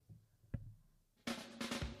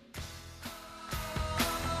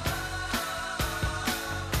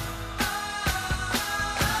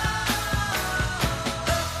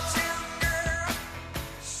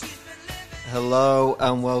Hello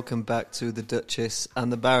and welcome back to the Duchess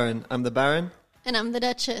and the Baron. I'm the Baron. And I'm the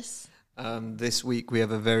Duchess. This week we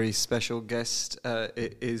have a very special guest.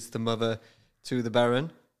 It is the mother to the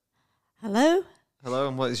Baron. Hello? Hello,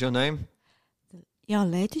 and what is your name? Your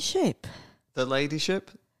Ladyship. The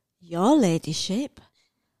Ladyship? Your Ladyship.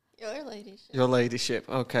 Your Ladyship. Your Ladyship.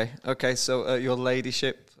 Okay, so your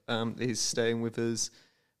Ladyship is staying with us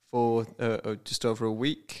for just over a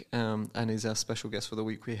week and is our special guest for the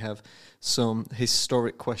week. We have some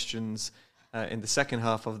historic questions in the second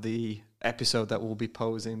half of the episode that we'll be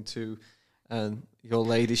posing to your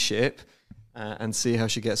Ladyship and see how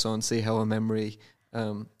she gets on, see how her memory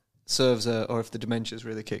serves her, or if the dementia's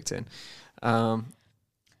really kicked in. All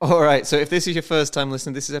right, so if this is your first time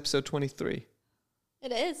listening, this is episode 23.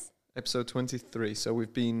 It is. Episode 23. So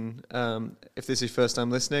we've been, if this is your first time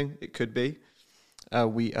listening, it could be.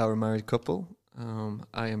 We are a married couple.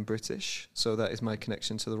 I am British, so that is my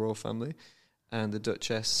connection to the royal family. And the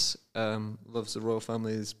Duchess loves the royal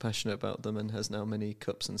family, is passionate about them, and has now many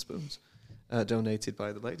cups and spoons donated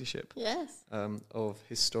by the Ladyship. Yes. Of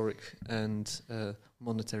historic and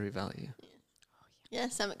monetary value.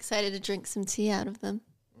 Yes, I'm excited to drink some tea out of them.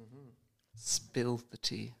 Mm-hmm. Spill the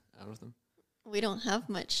tea out of them. We don't have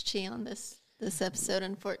much tea on this episode,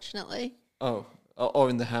 unfortunately. Oh, or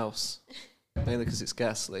in the house. Mainly because it's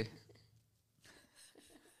ghastly.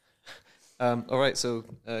 All right, so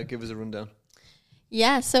give us a rundown.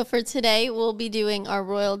 Yeah, so for today, we'll be doing our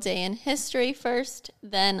royal day in history first,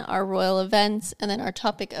 then our royal events, and then our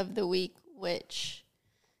topic of the week, which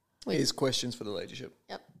is questions for the Ladyship.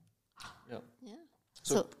 Yep. Yeah.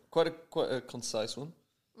 So quite a concise one.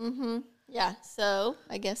 Mm-hmm. Yeah, so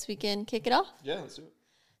I guess we can kick it off. Yeah, let's do it.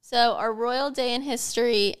 So our royal day in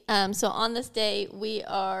history, so on this day, we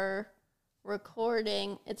are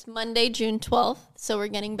recording. It's Monday, June 12th, so we're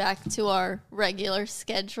getting back to our regular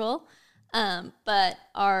schedule. But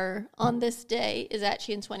on this day is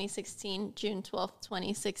actually in 2016, June 12th,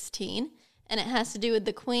 2016, and it has to do with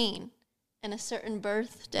the Queen and a certain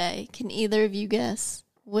birthday. Can either of you guess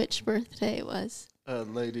which birthday it was?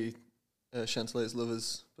 Lady Chantilly's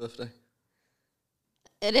lover's birthday.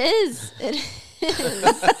 It is. It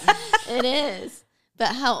is. It is.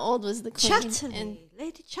 But how old was the Queen? Chatterley.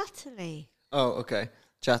 Lady Chatterley. Oh, okay.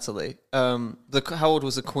 Chatterley. How old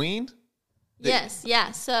was the Queen? Yes,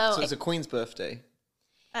 yeah. So it's the Queen's birthday.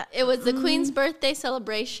 It was the Queen's birthday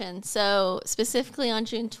celebration. So specifically on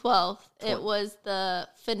June 12th, it was the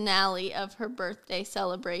finale of her birthday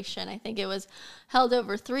celebration. I think it was held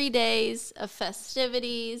over 3 days of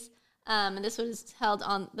festivities. And this was held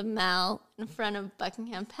on the Mall in front of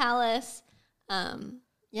Buckingham Palace.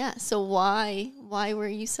 Yeah, so why were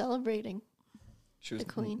you celebrating She was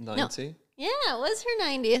the Queen? 90. No. Yeah, it was her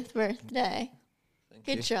 90th birthday.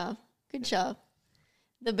 Good job. Good job.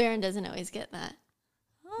 The Baron doesn't always get that.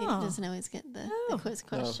 Oh. He doesn't always get the quiz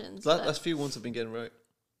questions. No. Last few ones have been getting right.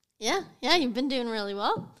 Yeah, you've been doing really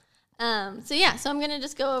well. So I'm going to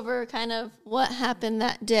just go over kind of what happened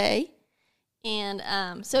that day.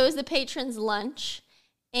 And so it was the patrons' lunch,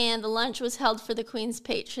 and the lunch was held for the Queen's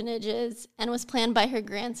patronages and was planned by her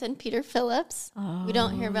grandson, Peter Phillips. Oh, we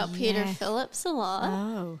don't hear about Peter Phillips a lot.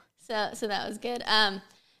 Oh. So that was good.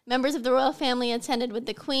 Members of the royal family attended with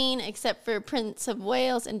the Queen, except for Prince of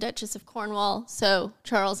Wales and Duchess of Cornwall, so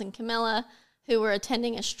Charles and Camilla, who were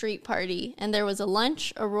attending a street party. And there was a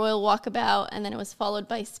lunch, a royal walkabout, and then it was followed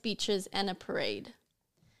by speeches and a parade.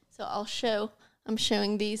 So I'm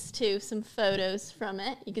showing these two some photos from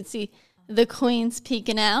it. You can see the Queen's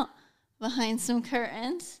peeking out behind some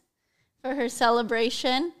curtains for her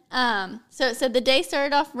celebration. So it said the day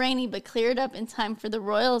started off rainy but cleared up in time for the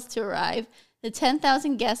royals to arrive. The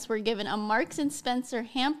 10,000 guests were given a Marks and Spencer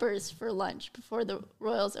hampers for lunch before the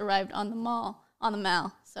royals arrived on the Mall.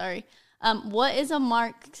 What is a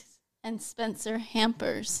Marks and Spencer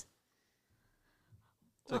hampers?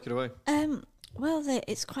 Take it away. Well,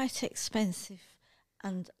 it's quite expensive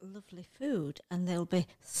and lovely food, and there'll be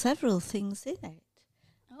several things in it.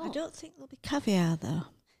 Oh. I don't think there'll be caviar, though.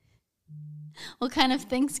 What kind of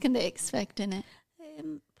things can they expect in it?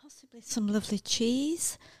 Possibly some lovely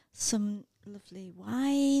cheese, some lovely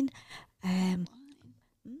wine. There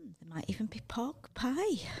might even be pork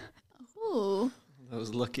pie. Ooh.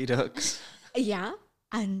 Those lucky ducks. Yeah,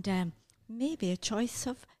 and maybe a choice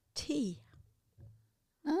of tea.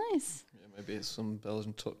 Nice. Yeah, maybe it's some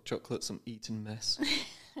Belgian chocolate, some Eton mess.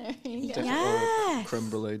 There you go. Yes. Or a creme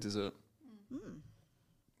brulee dessert.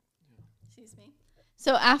 Excuse me.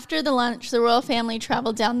 So after the lunch, the royal family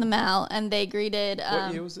traveled down the Mall, and they greeted...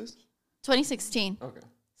 what year was this? 2016. Okay.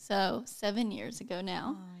 So 7 years ago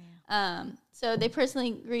now. Oh, yeah. So they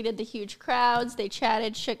personally greeted the huge crowds. They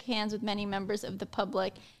chatted, shook hands with many members of the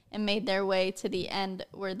public, and made their way to the end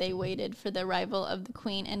where they waited for the arrival of the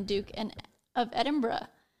Queen and Duke of Edinburgh.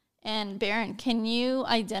 And Baron, can you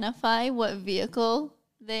identify what vehicle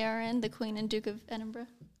they are in, the Queen and Duke of Edinburgh?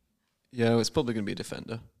 Yeah, it's probably going to be a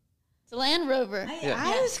Defender. It's a Land Rover.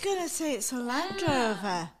 I was going to say it's a Land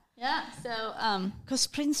Rover. Yeah, so... Because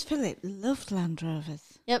Prince Philip loved Land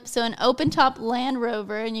Rovers. Yep, so an open-top Land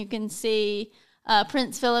Rover, and you can see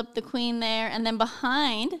Prince Philip, the Queen there, and then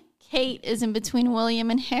behind, Kate is in between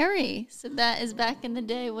William and Harry. So that is back in the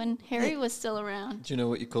day when Harry was still around. Do you know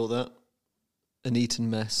what you call that? An Eton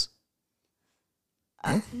mess.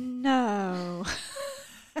 No.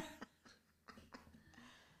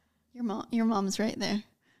 Your mom's right there.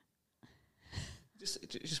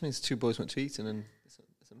 It just means two boys went to Eton and it's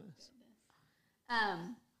a mess.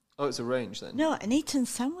 Oh, it's arranged then? No, an Eton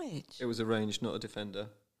sandwich. It was arranged, not a Defender.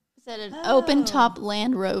 Is that an open-top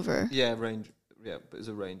Land Rover? Yeah, but it's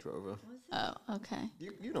a Range Rover. Oh, okay.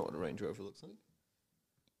 You know what a Range Rover looks like?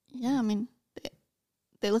 Yeah, I mean,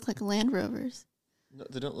 they look like Land Rovers. No,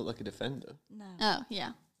 they don't look like a Defender. No. Oh,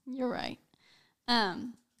 yeah, you're right. But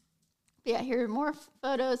yeah, here are more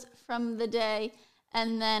photos from the day.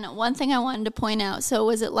 And then one thing I wanted to point out, so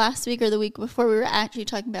was it last week or the week before we were actually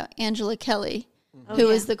talking about Angela Kelly, who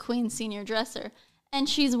is the Queen's senior dresser. And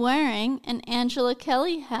she's wearing an Angela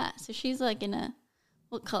Kelly hat. So she's like in a,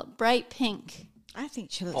 we'll call it bright pink. I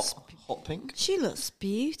think she looks... Hot pink? She looks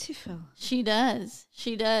beautiful. She does.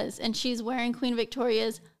 She does. And she's wearing Queen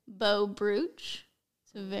Victoria's bow brooch.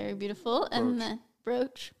 So very beautiful. And the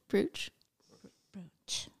brooch. Brooch.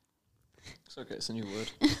 It's okay, it's a new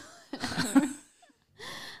word.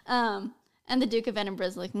 And the Duke of Edinburgh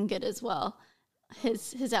is looking good as well.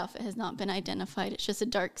 His outfit has not been identified. It's just a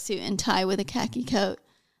dark suit and tie with a khaki coat.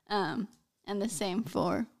 And the same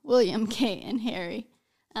for William, Kate, and Harry.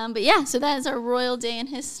 But yeah, so that is our royal day in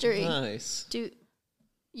history. Nice.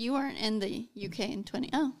 You weren't in the UK in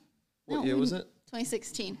What year was it?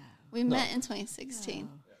 2016. We met in 2016.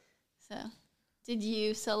 So, did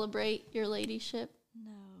you celebrate your ladyship?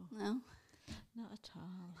 No? Not at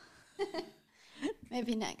all.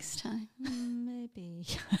 Maybe next time. Maybe.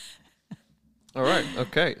 All right,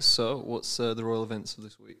 okay. So, what's the royal events of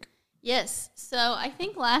this week? Yes. So, I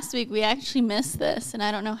think last week we actually missed this, and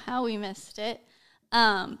I don't know how we missed it.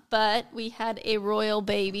 But we had a royal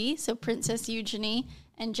baby. So, Princess Eugenie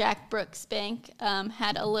and Jack Brooksbank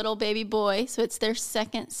had a little baby boy. So, it's their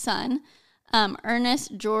second son,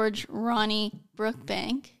 Ernest George Ronnie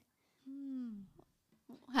Brookbank.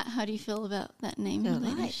 How do you feel about that name? I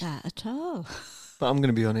don't like that at all. But I'm going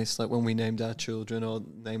to be honest, like when we named our children or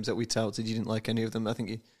names that we touted, you didn't like any of them. I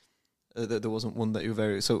think there wasn't one that you were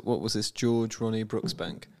very... So what was this? George Ronnie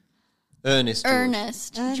Brooksbank? Ernest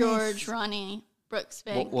George Ronnie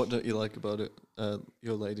Brooksbank. What don't you like about it,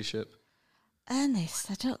 your ladyship? Ernest.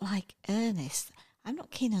 I don't like Ernest. I'm not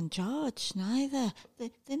keen on George neither.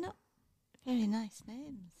 They're not very nice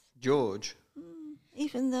names. George?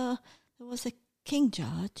 Even though there was a King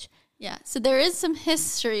George. Yeah, so there is some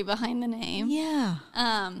history behind the name. Yeah.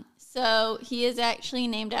 So he is actually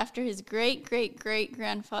named after his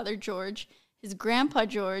great-great-great-grandfather George, his grandpa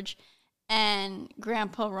George, and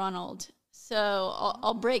Grandpa Ronald. So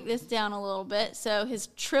I'll break this down a little bit. So his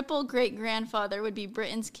triple great-grandfather would be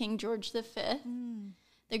Britain's King George V,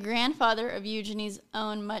 the grandfather of Eugenie's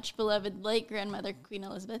own much-beloved late-grandmother, Queen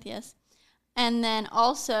Elizabeth, yes. And then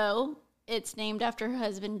also... it's named after her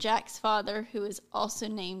husband, Jack's father, who is also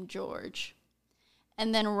named George.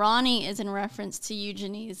 And then Ronnie is in reference to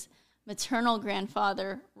Eugenie's maternal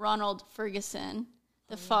grandfather, Ronald Ferguson,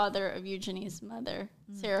 the father of Eugenie's mother,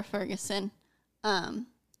 Sarah Ferguson.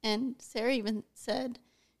 And Sarah even said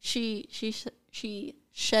she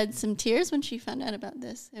shed some tears when she found out about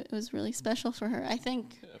this. It was really special for her. I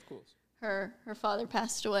think of course. her father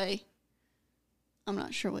passed away. I'm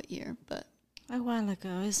not sure what year, but... a while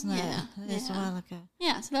ago, isn't it? Yeah. It's a while ago.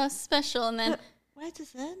 Yeah, so that was special. And then... But where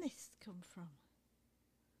does Ernest come from?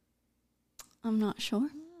 I'm not sure.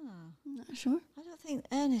 I'm not sure. I don't think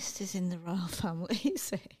Ernest is in the royal family,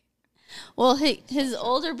 is he? Well, his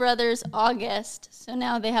older brother's August, so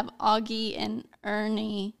now they have Augie and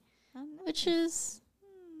Ernie, which is...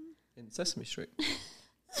 in Sesame Street.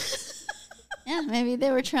 Yeah, maybe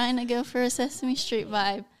they were trying to go for a Sesame Street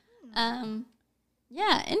vibe.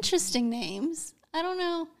 Yeah, interesting names. I don't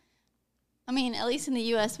know. I mean, at least in the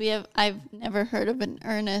U.S., I've never heard of an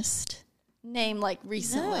Ernest name like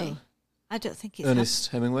recently. No, I don't think it's...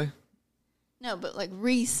 Ernest Hemingway? No, but like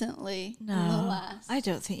recently. No, in the last. I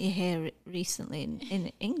don't think you hear it recently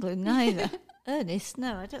in England neither. Ernest,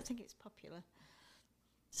 no, I don't think it's popular.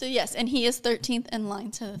 So yes, and he is 13th in line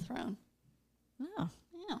to the throne. Oh.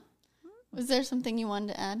 Yeah. Was there something you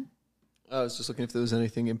wanted to add? I was just looking if there was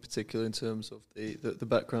anything in particular in terms of the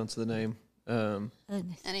background to the name.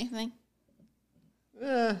 Anything?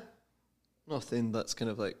 Yeah, nothing that's kind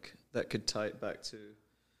of like that could tie it back to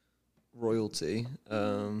royalty.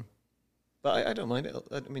 But I don't mind it.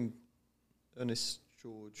 I mean, Ernest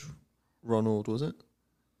George Ronald, was it?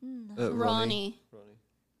 Ronnie.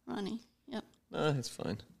 Yep. Nah, it's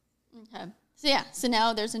fine. Okay. So yeah. So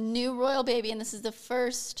now there's a new royal baby, and this is the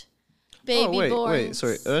first baby born. Wait,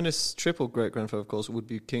 sorry. Ernest's triple great grandfather, of course, would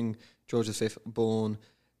be King George V, born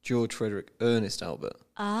George Frederick Ernest Albert.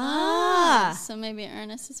 So maybe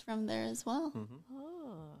Ernest is from there as well. Mm-hmm.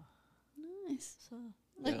 Oh. Nice. So.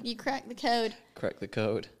 Look, Yeah. you cracked the code. Crack the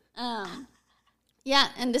code. Yeah,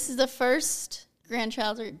 and this is the first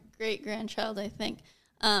grandchild or great grandchild, I think,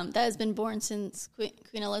 that has been born since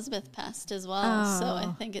Queen Elizabeth passed as well. So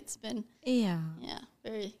I think it's been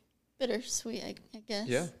very bittersweet, I guess.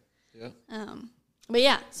 Yeah. But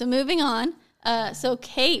yeah, so moving on. So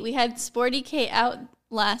Kate, we had Sporty Kate out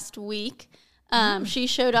last week. She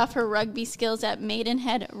showed off her rugby skills at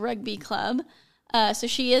Maidenhead Rugby Club. So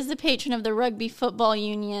she is the patron of the Rugby Football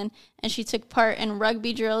Union, and she took part in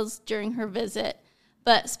rugby drills during her visit.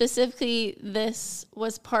 But specifically, this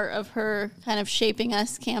was part of her kind of Shaping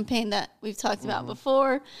Us campaign that we've talked about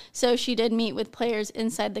before. So she did meet with players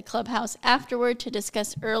inside the clubhouse afterward to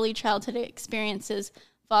discuss early childhood experiences,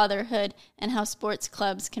 fatherhood, and how sports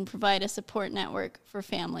clubs can provide a support network for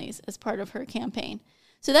families as part of her campaign.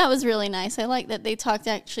 So that was really nice. I like that they talked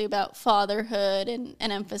actually about fatherhood and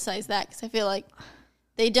emphasized that, because I feel like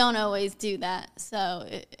they don't always do that. So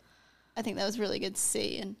I think that was really good to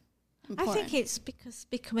see and important. I think it's because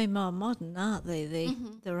becoming more modern, aren't they?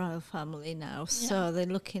 The royal family now. So they're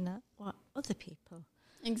looking at what other people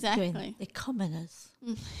doing, the commoners.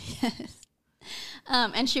 Yes.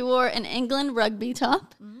 And she wore an England rugby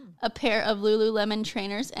top, a pair of Lululemon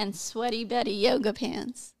trainers, and Sweaty Betty yoga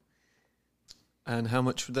pants. And how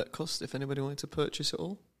much would that cost if anybody wanted to purchase it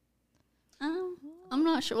all? I'm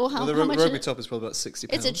not sure. Well, how the much? rugby top is probably about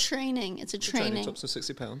 £60. It's a training. It's a training top, so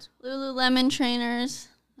 £60. Lululemon trainers.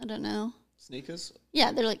 I don't know. Sneakers?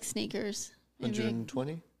 Yeah, they're like sneakers. Maybe,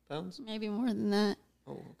 £120? maybe more than that.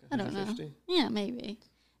 Oh, okay. I don't know. 150? Yeah, maybe.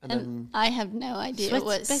 And And I have no idea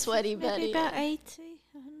what Sweaty Betty maybe about is. 80,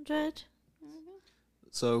 100.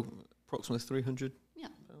 So approximately £300. Yeah.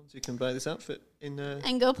 You can buy this outfit in.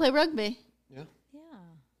 And go play rugby. Yeah. Yeah.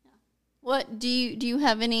 What do you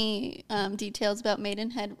have any details about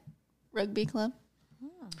Maidenhead Rugby Club?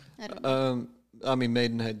 I don't know. I mean,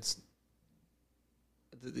 Maidenhead's.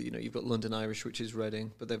 You've got London Irish, which is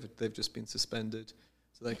Reading, but they've just been suspended,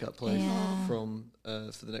 so they can't play from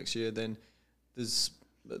for the next year. Then there's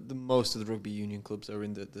most of the rugby union clubs are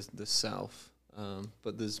in the south,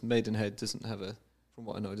 but there's Maidenhead doesn't have from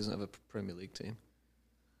what I know, doesn't have a Premier League team,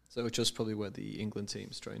 so it's just probably where the England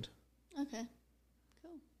team's trained. Okay,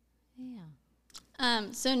 cool.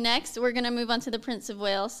 Yeah. So next, we're going to move on to the Prince of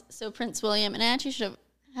Wales. So Prince William, and I actually should have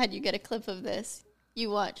had you get a clip of this.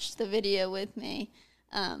 You watched the video with me.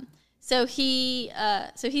 So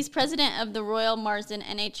he's president of the Royal Marsden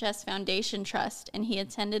NHS Foundation Trust, and he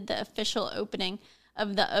attended the official opening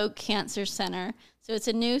of the Oak Cancer Center. So it's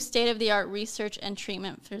a new state-of-the-art research and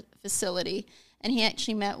treatment facility, and he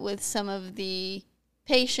actually met with some of the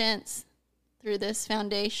patients through this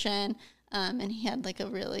foundation, and he had like a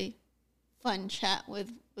really fun chat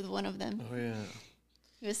with one of them. Oh yeah.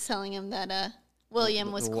 He was telling him that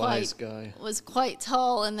William was quite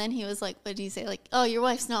tall, and then he was like, what did he say? Like, oh, your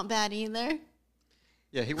wife's not bad either.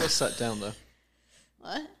 Yeah, he was sat down though.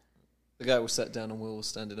 What? The guy was sat down and Will was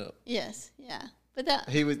standing up. Yes, yeah. But that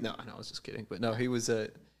He was no, I was just kidding. But no, he was.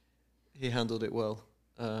 He handled it well,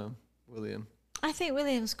 William. I think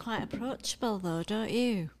William's quite approachable, though, don't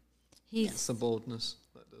you? It's the boldness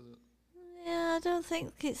that does it. Yeah, I don't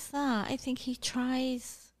think it's that. I think he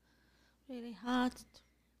tries really hard.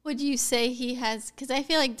 would you say he has? Because I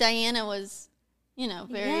feel like Diana was,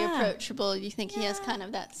 very approachable. You think he has kind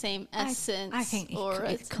of that same essence? I think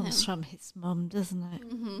it comes from his mum, doesn't it?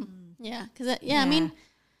 Mm-hmm. Yeah, because I mean,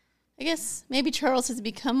 I guess maybe Charles has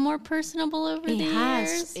become more personable over the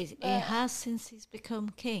years. He has since he's become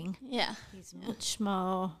king. Yeah, He's much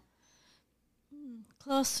more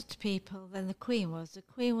closer to people than the Queen was. The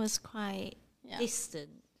Queen was quite distant,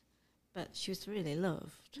 but she was really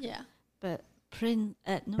loved. Yeah. But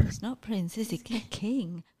no, he's not Prince, is he?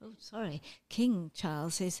 King. Oh, sorry. King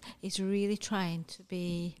Charles is really trying to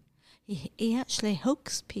be. He actually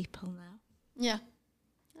hugs people now. Yeah,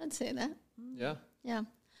 I'd say that. Yeah. Yeah.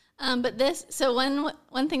 But so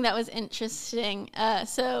one thing that was interesting,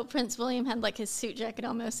 so Prince William had like his suit jacket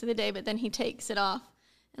on most of the day, but then he takes it off,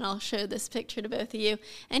 and I'll show this picture to both of you.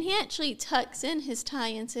 And he actually tucks in his tie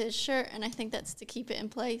into his shirt, and I think that's to keep it in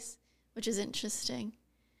place, which is interesting.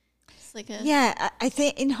 It's like I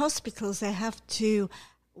think in hospitals they have to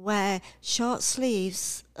wear short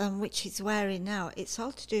sleeves, which he's wearing now. It's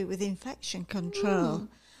all to do with infection control.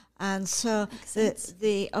 And so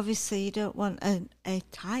the obviously you don't want a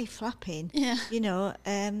tie flapping,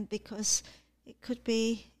 because it could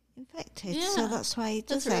be infected. Yeah. So that's why he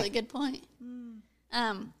does That's a really good point.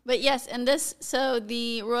 But yes, and so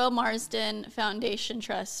the Royal Marsden Foundation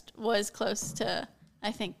Trust was close to,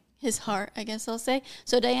 I think, his heart, I guess I'll say.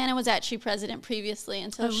 So Diana was actually president previously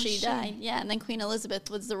until she died. Yeah, and then Queen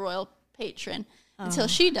Elizabeth was the royal patron until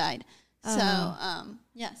she died. So,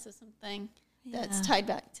 so something that's tied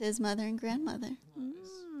back to his mother and grandmother.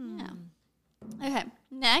 Yeah. Okay,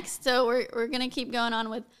 next, so we're going to keep going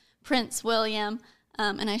on with Prince William.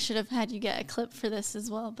 And I should have had you get a clip for this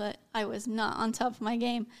as well, but I was not on top of my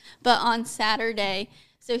game. But on Saturday,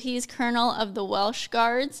 so he's Colonel of the Welsh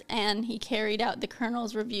Guards, and he carried out the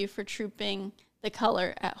Colonel's Review for Trooping the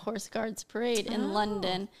Colour at Horse Guards Parade in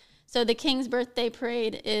London. So the King's birthday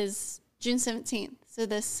parade is June 17th, so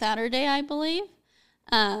this Saturday, I believe.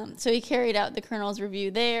 So he carried out the Colonel's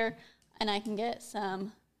Review there, and I can get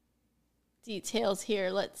some details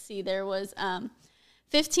here. Let's see, there was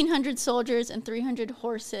 1,500 soldiers and 300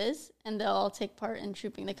 horses, and they'll all take part in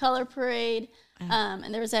Trooping the Colour Parade.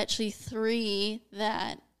 And there was actually 3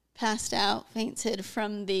 that passed out, fainted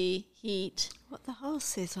from the heat. What, the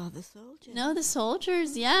horses or the soldiers? No, the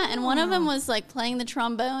soldiers, yeah. And one of them was like playing the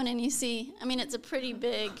trombone, and you see, I mean, it's a pretty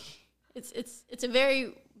big, it's a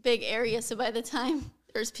very big area. So by the time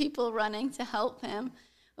there's people running to help him,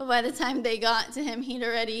 but by the time they got to him, he'd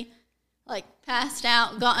already like passed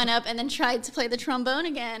out, gotten up, and then tried to play the trombone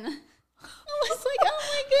again. I was like, oh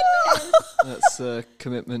my goodness. That's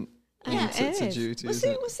commitment to duty. Was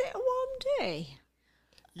it a warm day?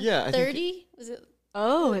 Yeah, I 30? think Was it?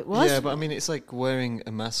 Oh, it was. Yeah, but I mean, it's like wearing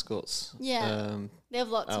a mascot's They have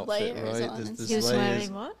lots of outfit, layers right? on. He was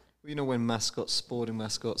wearing what? Well, you know when sporting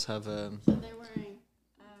mascots have So they're wearing.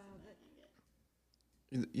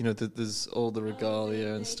 there's all the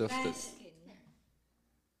regalia and stuff that.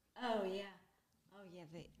 Oh yeah,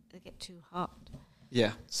 they get too hot.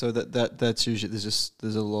 Yeah, so that's usually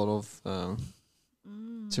there's a lot of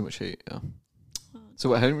too much heat. Yeah. So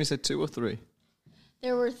what? How many said 2 or 3?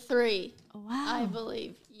 There were 3. Oh, wow. I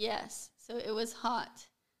believe, yes. So it was hot.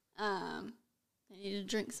 I needed to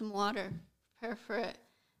drink some water, prepare for it.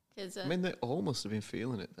 Cause, I mean, they all must have been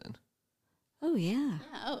feeling it then. Oh yeah.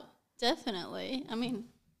 Yeah, oh, definitely. I mean,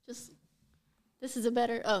 just this is a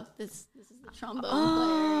better. Oh, this is the trombone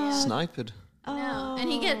player. Yeah. Sniped. No, and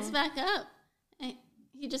he gets back up. And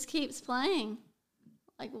he just keeps playing.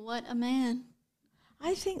 Like, what a man.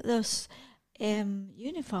 I think those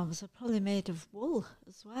uniforms are probably made of wool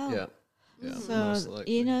as well. Yeah. Most So,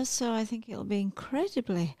 likely. so I think it'll be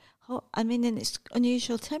incredibly hot. I mean, and it's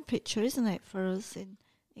unusual temperature, isn't it, for us in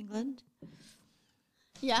England?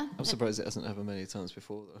 Yeah. I'm surprised it hasn't happened many times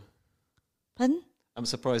before, though. Pardon? I'm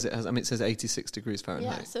surprised it has. I mean, it says 86 degrees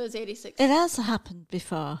Fahrenheit. Yeah, so it's 86. It has happened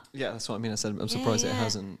before. Yeah, that's what I mean. I said I'm surprised it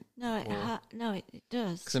hasn't. No, it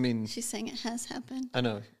does. Because I mean, She's saying it has happened. I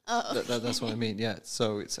know. Oh, That's what I mean. Yeah.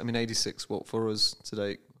 So it's. I mean, 86. What for us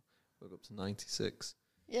today? We're up to 96.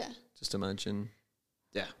 Yeah. Just imagine.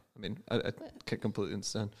 Yeah. I mean, I can completely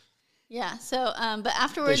understand. Yeah. So, but They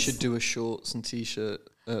afterwards, should do a shorts and t-shirt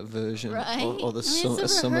version, Right? or the I mean, it's a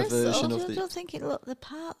summer rehearsal. version of I the. don't think it looked the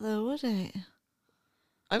part, though, would it?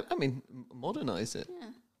 I mean, modernize it. yeah.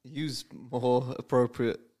 Use more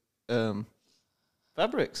appropriate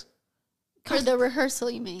fabrics. For the rehearsal,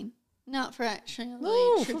 you mean? Not for actually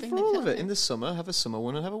No, for trooping the all of colour. it. In the summer, have a summer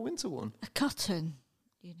one and have a winter one. A cotton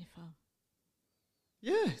uniform.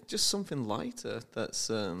 Yeah, just something lighter. That's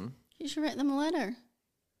You should write them a letter.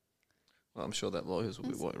 well, I'm sure that lawyers will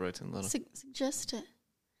be writing letter. Suggest it.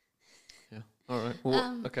 Yeah. All right.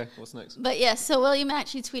 Well, okay. What's next? But yes, so William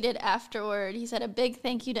actually tweeted afterward. He said, "A big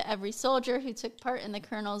thank you to every soldier who took part in the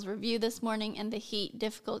Colonel's Review this morning in the heat,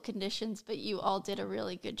 difficult conditions, but you all did a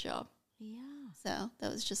really good job." Yeah. So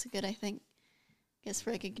that was just a good, I think,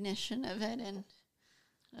 recognition of it. And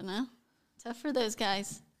I don't know, tough for those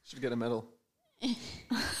guys. Should get a medal. You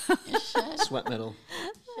should. Sweat medal.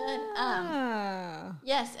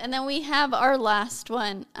 Yes, and then we have our last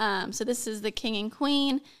one. So this is the King and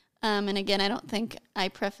Queen. And again, I don't think I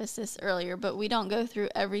prefaced this earlier, but we don't go through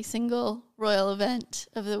every single royal event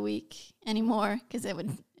of the week anymore because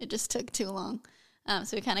it just took too long.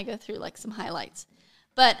 So we kind of go through like some highlights.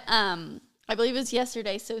 But I believe it was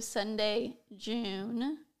yesterday, so Sunday,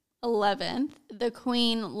 June 11th, the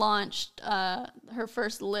Queen launched her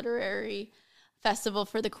first literary festival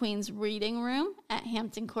for the Queen's Reading Room at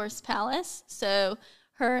Hampton Court Palace. So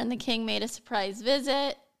her and the King made a surprise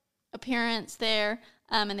appearance there,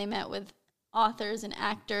 and they met with authors and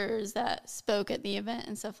actors that spoke at the event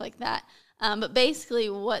and stuff like that. But basically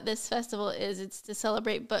what this festival is, it's to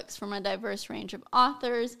celebrate books from a diverse range of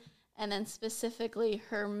authors, and then specifically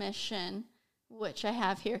her mission, which I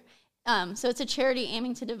have here. So it's a charity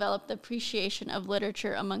aiming to develop the appreciation of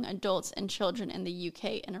literature among adults and children in the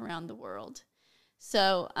UK and around the world.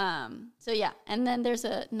 So yeah. And then there's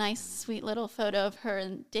a nice, sweet little photo of her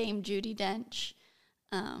and Dame Judi Dench.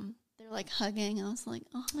 They're like hugging. I was like,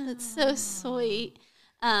 oh, that's so sweet.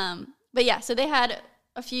 But yeah, so they had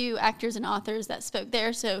a few actors and authors that spoke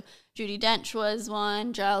there. So Judi Dench was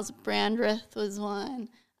one, Giles Brandreth was one,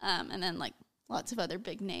 and then like lots of other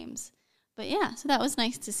big names. But yeah, so that was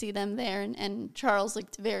nice to see them there. And Charles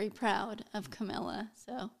looked very proud of Camilla.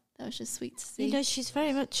 So that was just sweet to see. You know, she's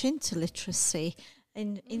very much into literacy.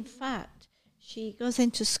 And in fact, she goes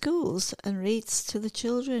into schools and reads to the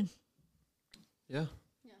children. Yeah.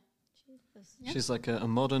 Yeah. She's like a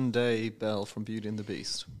modern day Belle from Beauty and the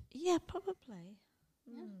Beast. Yeah, probably.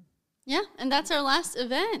 Yeah, and that's our last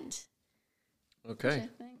event. Okay.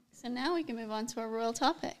 So now we can move on to our royal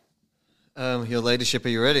topic. Your ladyship, are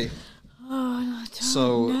you ready? Oh, I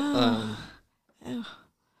don't know.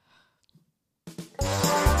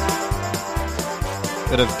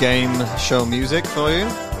 Bit of game show music for you.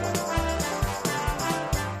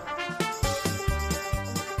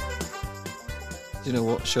 Do you know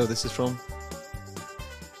what show this is from?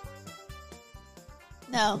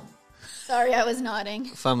 No. Sorry, I was nodding.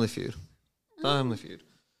 Family Feud. Family Feud.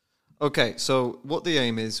 Okay, so what the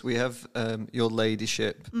aim is, we have your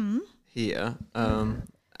ladyship here,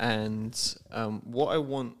 and what I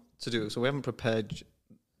want to do, so we haven't prepared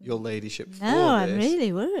your ladyship for this. No, I'm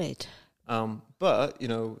really worried. But, you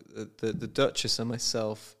know, the Duchess and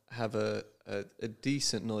myself have a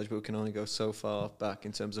decent knowledge, but we can only go so far back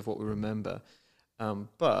in terms of what we remember.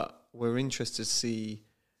 But we're interested to see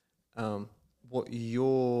what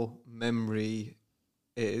your memory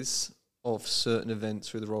is of certain events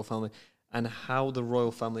through the royal family and how the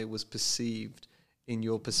royal family was perceived in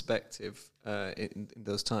your perspective in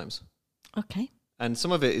those times. Okay. And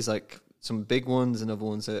some of it is like some big ones and other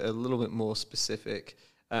ones are a little bit more specific.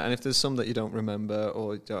 And if there's some that you don't remember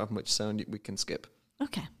or don't have much sound, we can skip.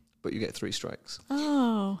 Okay. But you get 3 strikes.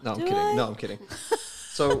 Oh, No, I'm kidding. No, I'm kidding.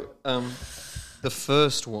 So the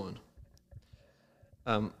first one,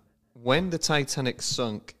 when the Titanic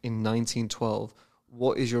sunk in 1912,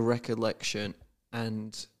 what is your recollection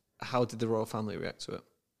and how did the royal family react to it?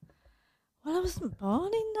 Well, I wasn't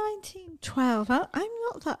born in 1912. I'm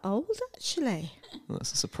not that old, actually. Well,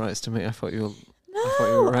 that's a surprise to me. I thought you were. No, I thought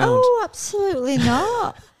you were around. Oh, absolutely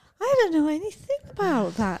not. I don't know anything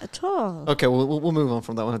about that at all. Okay, well, we'll move on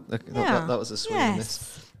from that one. Yeah. That was a swing and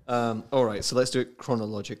miss. All right, so let's do it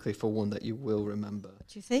chronologically for one that you will remember.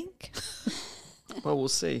 Do you think? Well, we'll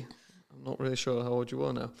see. I'm not really sure how old you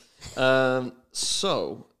are now.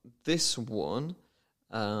 So this one,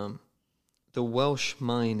 the Welsh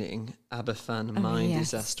mining Aberfan mine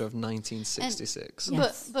disaster of 1966.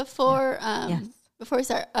 But before before we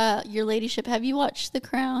start, your ladyship, have you watched The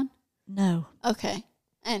Crown? No. Okay,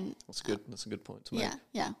 and That's good. That's a good point to make.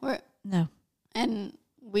 Yeah. No. And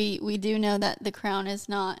we do know that The Crown is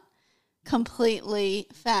not completely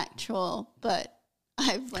factual, but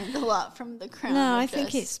I've learned a lot from The Crown. No, I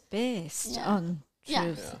think it's based on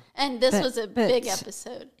truth. Yeah. And this was a big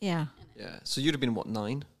episode. Yeah. Yeah. So you'd have been, what,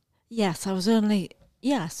 9? Yes, I was only,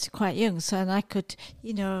 quite young, so and I could,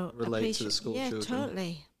 Relate to the school children. Yeah,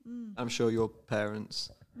 totally. I'm sure your parents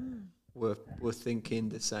were thinking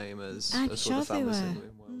the same as I'm what sure the families they in were.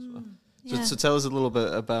 Wales were. Yeah. So tell us a little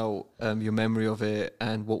bit about your memory of it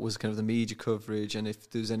and what was kind of the media coverage and if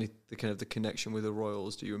there's any the connection with the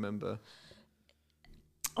royals. Do you remember?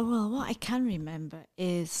 Well, what I can remember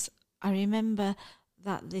is I remember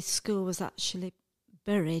that this school was actually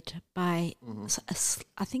buried by,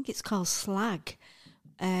 I think it's called slag,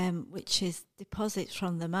 which is deposits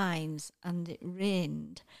from the mines, and it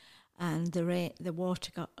rained, and the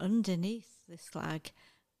water got underneath the slag,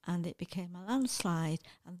 and it became a landslide,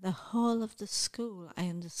 and the whole of the school, I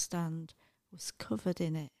understand, was covered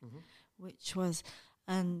in it, which was,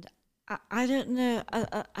 and I don't know,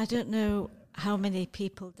 I don't know how many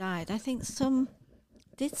people died. I think some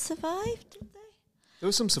did survive, did they? There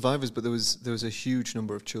were some survivors, but there was a huge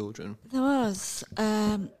number of children. There was.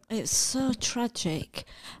 It's so tragic.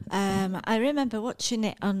 I remember watching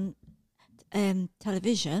it on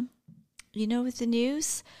television, with the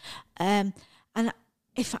news. And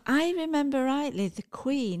if I remember rightly, the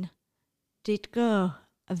Queen did go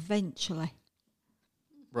eventually.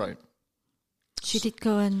 Right. She did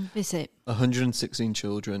go and visit. 116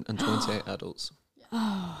 children and 28 adults.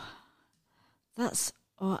 Oh,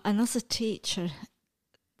 and as a teacher,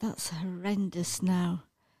 that's horrendous now.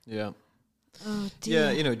 Yeah. Oh,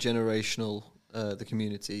 dear. Yeah, generational, the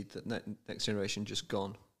community, the next generation just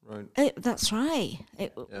gone, right? That's right.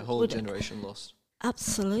 Whole generation lost.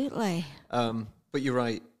 Absolutely. But you're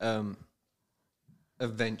right.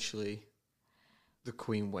 Eventually, the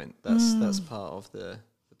Queen went. That's part of the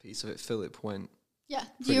piece of it. Philip went. Yeah.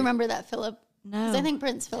 Do you remember that, Philip? No. Because I think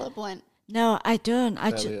Prince Philip went. No, I don't.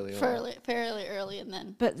 Fairly early, and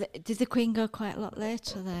then. But did the Queen go quite a lot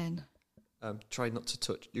later then? Try not to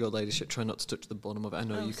touch your ladyship. Try not to touch the bottom of it. I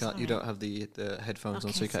know you can't. Sorry. You don't have the headphones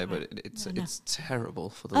on, so you can. But it's terrible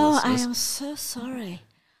for the listeners. listeners. I am so sorry.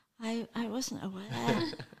 I wasn't aware.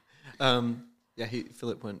 Yeah,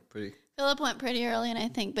 Philip went pretty. Philip went pretty early, and I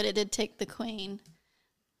think, but it did take the Queen.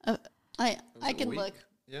 I can look.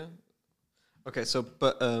 Yeah. Okay, so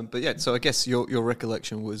but yeah, so I guess your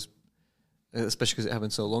recollection was, especially because it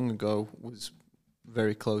happened so long ago, was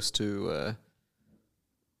very close to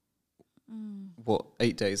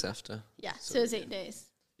 8 days after? Yeah, so it was 8 days.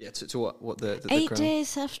 Yeah, to what the 8 crown,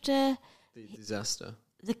 days after the disaster.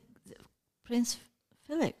 The Prince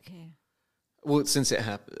Philip came. Well, since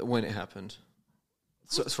when it happened,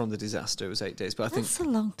 so it's from the disaster. It was 8 days, but I think that's a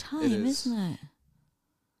long time, isn't it?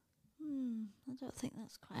 I don't think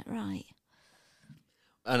that's quite right.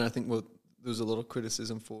 And I think there was a lot of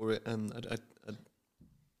criticism for it, and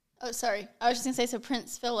Oh, sorry. I was just going to say, so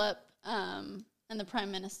Prince Philip and the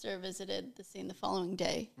Prime Minister visited the scene the following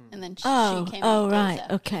day, and then she came. Oh, right.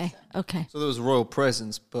 Okay. So there was royal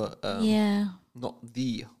presence, but not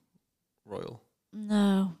the royal.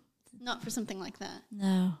 No. Not for something like that.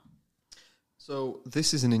 No. So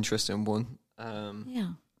this is an interesting one.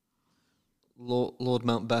 Yeah. Lord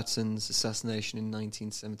Mountbatten's assassination in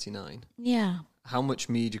 1979. Yeah. How much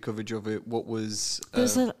media coverage of it? What was...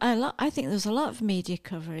 There's a lot. I think there was a lot of media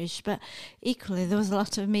coverage, but equally there was a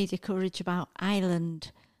lot of media coverage about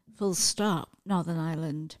Ireland, full stop, Northern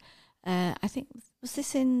Ireland. I think, was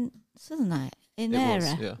this in Southern Ireland? In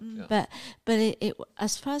Era? Yeah. But it,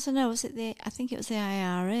 as far as I know, I think it was the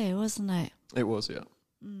IRA, wasn't it? It was, yeah.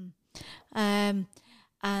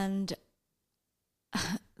 And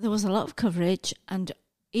there was a lot of coverage, and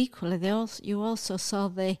equally, you also saw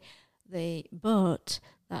the boat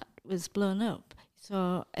that was blown up.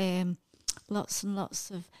 So lots and lots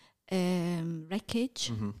of wreckage.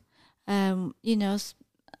 Mm-hmm.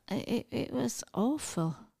 It was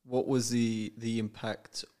awful. What was the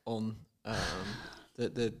impact on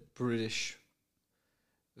the British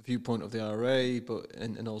viewpoint of the IRA,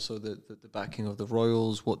 and also the backing of the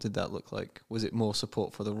royals? What did that look like? Was it more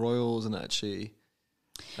support for the royals and actually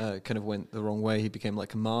kind of went the wrong way? He became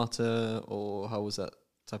like a martyr, or how was that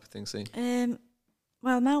type of thing seen?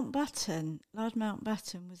 Well, Lord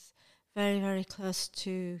Mountbatten was very, very close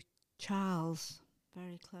to Charles,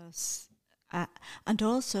 very close, and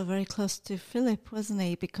also very close to Philip, wasn't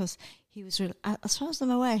he? Because he was, as far as I'm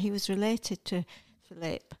aware, he was related to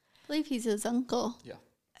Philip. I believe he's his uncle. Yeah.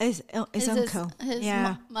 His uncle. His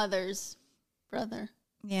mother's brother.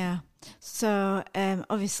 Yeah. So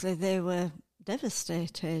obviously they were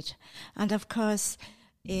devastated. And of course,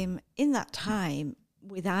 in that time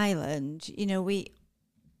with Ireland, we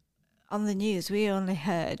on the news, we only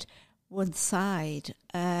heard one side.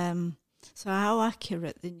 So how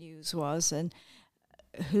accurate the news was and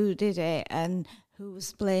who did it and who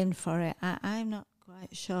was blamed for it, I'm not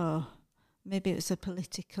quite sure. Maybe it was a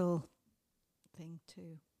political thing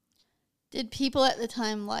too. Did people at the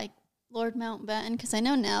time like Lord Mountbatten? Because I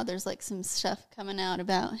know now there's like some stuff coming out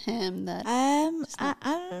about him that...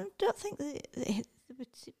 I don't think they were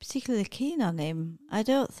particularly keen on him. I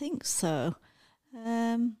don't think so.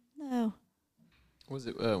 No. Was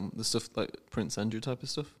it the stuff like Prince Andrew type of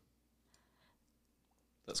stuff?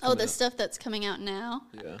 The stuff that's coming out now?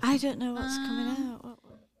 Yeah. I don't know what's coming out.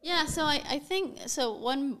 Yeah, so I think... So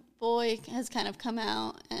one boy has kind of come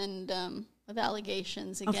out and with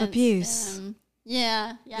allegations against of abuse. Him.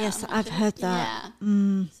 Yeah. Yes, I've heard that.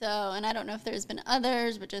 Yeah. So, and I don't know if there's been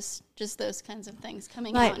others, but just those kinds of things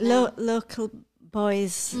coming out now. Like local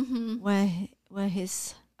boys where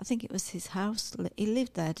his... I think it was his house. He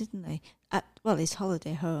lived there, didn't he? His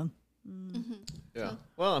holiday home. Mm-hmm. Yeah.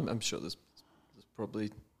 Well, I'm sure there's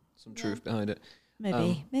probably some truth behind it.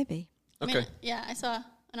 Maybe. Okay. I saw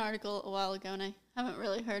an article a while ago, and I haven't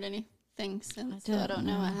really heard anything since, so I don't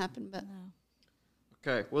know what happened. But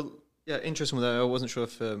okay, well, Yeah, interesting with that. I wasn't sure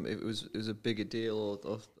if it was a bigger deal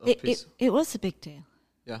or a piece. It was a big deal.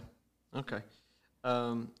 Yeah. Okay.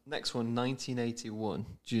 Next one, 1981.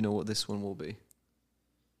 Do you know what this one will be?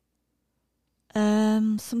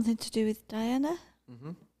 Something to do with Diana?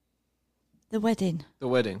 Mm-hmm. The wedding. The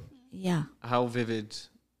wedding. Yeah. How vivid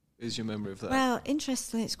is your memory of that? Well,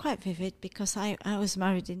 interestingly, it's quite vivid because I was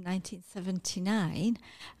married in 1979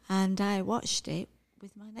 and I watched it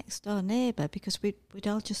with my next door neighbour because we'd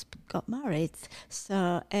all just got married.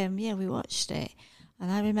 So, we watched it.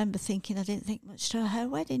 And I remember thinking I didn't think much to her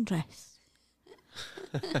wedding dress.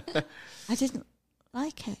 I didn't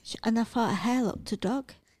like it. And I thought her hair looked a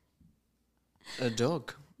dog. A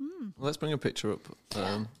dog? Well, let's bring a picture up.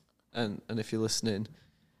 And if you're listening,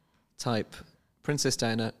 type Princess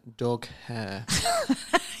Diana dog hair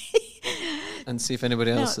and see if anybody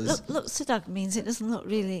else is. Looks a dog means it doesn't look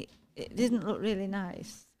really. It didn't look really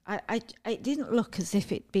nice. It didn't look as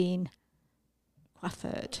if it'd been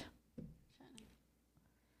coiffured.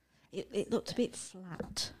 It looked a bit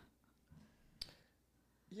flat.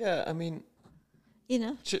 Yeah, I mean,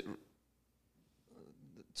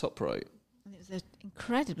 top right. And it was an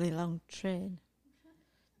incredibly long train.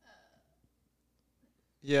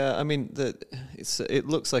 Yeah, I mean, it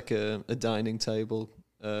looks like a dining table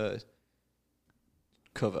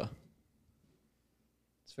cover.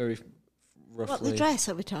 It's very roughly. What, the dress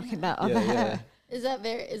are we talking about? Or the hair? Is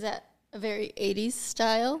that a very 80s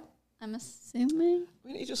style? I'm assuming. I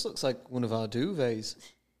mean, it just looks like one of our duvets.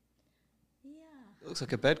 Yeah. It looks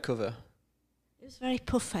like a bed cover. It was very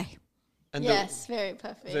puffy. And yes, very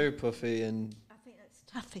puffy. Very puffy, and I think that's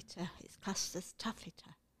taffeta. It's classed as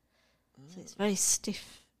taffeta. So it's very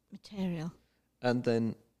stiff material. And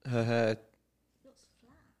then her hair. Looks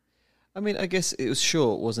flat. I mean, I guess it was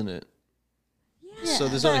short, wasn't it? Yeah. So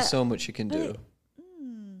there's only so much you can do.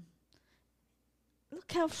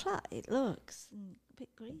 Look how flat it looks and a bit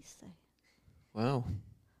greasy. Wow.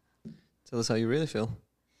 Tell us how you really feel.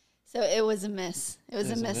 So it was a miss. It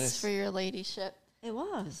was a miss for your ladyship. It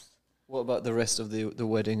was. What about the rest of the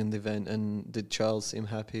wedding and the event? And did Charles seem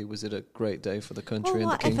happy? Was it a great day for the country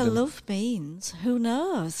and the kingdom? Whatever love means, who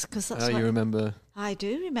knows? Because that's you remember. I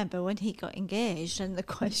do remember when he got engaged, and the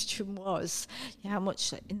question was, "How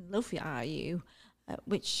much in love are you?"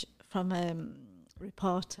 Which from a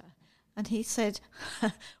reporter, and he said,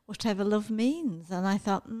 "Whatever love means." And I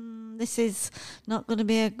thought, this is not going to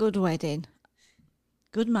be a good wedding,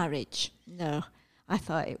 good marriage. No, I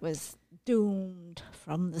thought it was doomed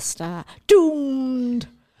from the start. Doomed.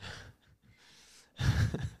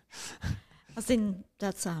 As in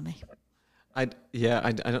Dad's Army. I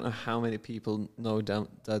don't know how many people know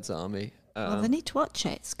Dad's Army. Well, they need to watch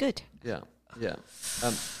it. It's good. Yeah.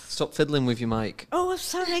 Stop fiddling with your mic. Oh, I'm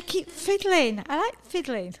sorry. I keep fiddling. I like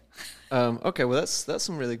fiddling. Okay, well, that's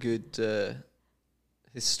some really good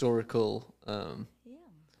historical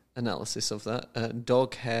analysis of that.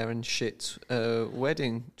 Dog hair and shit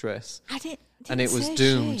wedding dress. I didn't and it was say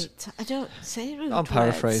doomed. Shit. I don't say rude I'm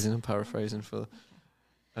paraphrasing for.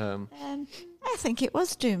 I think it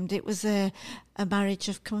was doomed. It was a marriage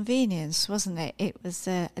of convenience, wasn't it? It was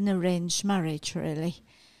an arranged marriage, really,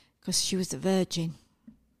 because she was a virgin.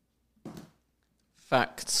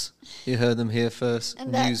 Facts. You heard them here first.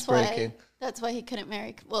 And News breaking. That's why he couldn't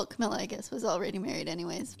marry. Well, Camilla, I guess, was already married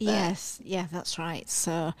anyways. But Yes, yeah, that's right.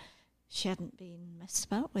 So she hadn't been messed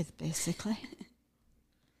about with, basically.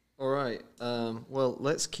 All right. Well,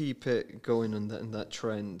 let's keep it going in that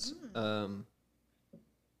trend.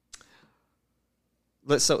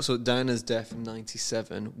 Let's start. So Diana's death in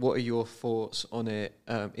 1997. What are your thoughts on it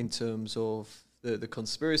in terms of the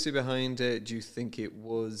conspiracy behind it? Do you think it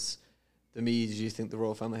was the media? Do you think the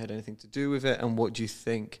royal family had anything to do with it? And what do you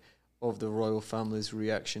think of the royal family's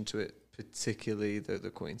reaction to it, particularly the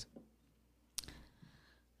Queen's?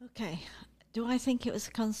 Okay. Do I think it was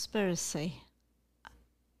a conspiracy?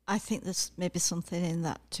 I think there's maybe something in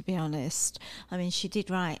that, to be honest. I mean, she did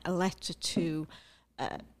write a letter to...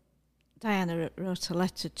 Diana wrote a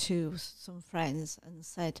letter to some friends and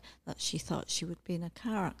said that she thought she would be in a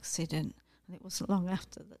car accident. And it wasn't long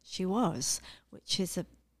after that she was, which is a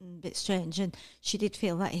bit strange. And she did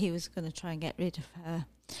feel that he was going to try and get rid of her.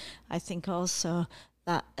 I think also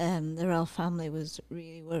that the royal family was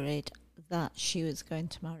really worried that she was going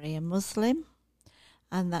to marry a Muslim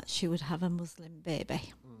and that she would have a Muslim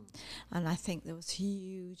baby. And I think there was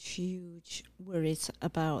huge worries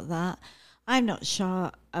about that. I'm not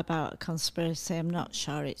sure about a conspiracy. I'm not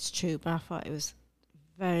sure it's true, but I thought it was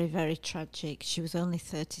very, very tragic. She was only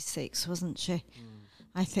 36, wasn't she?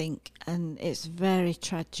 I think. And it's very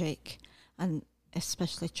tragic, and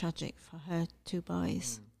especially tragic for her two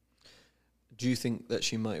boys. Do you think that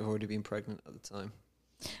she might have already been pregnant at the time?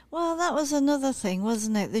 Well, that was another thing,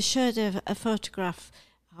 wasn't it? They showed a photograph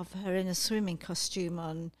of her in a swimming costume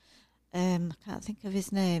on, I can't think of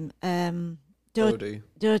his name,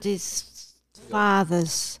 Dodie's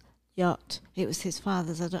father's yacht. It was his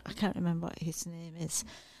father's. I can't remember what his name is.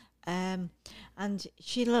 And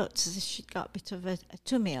she looked as if she'd got a bit of a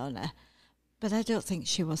tummy on her, but I don't think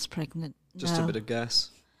she was pregnant. Just a bit of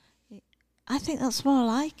gas. I think that's more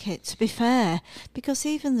like it, to be fair, because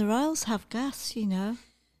even the royals have gas, you know.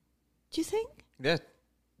 Do you think? Yeah,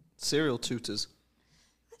 serial tutors.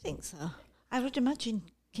 I think so. I would imagine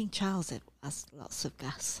King Charles has lots of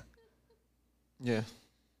gas. Yeah,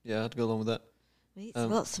 I'd go along with that. He eats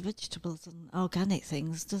lots of vegetables and organic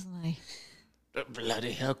things, doesn't he?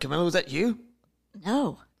 Bloody hell, Camilla, was that you?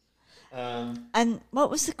 No. And what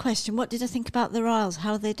was the question? What did I think about the royals,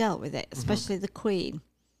 how they dealt with it, especially the Queen?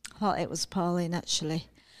 I thought it was appalling, actually.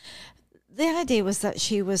 The idea was that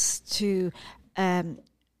she was to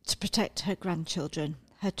protect her grandchildren,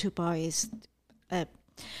 her 2 boys. But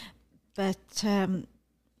I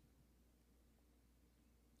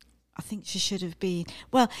think she should have been...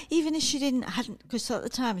 Well, even if she hadn't... Because at the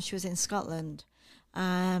time she was in Scotland,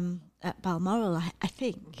 at Balmoral, I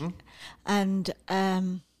think. Mm-hmm. And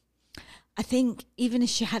I think even if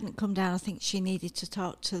she hadn't come down, I think she needed to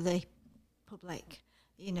talk to the public,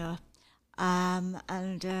 you know. And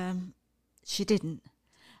she didn't.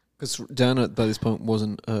 Because Diana, by this point,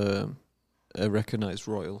 wasn't a recognised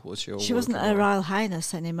royal, was she? She wasn't a Royal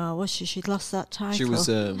Highness anymore, was she? She'd lost that title. She was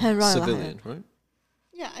her Royal civilian, Highness. right?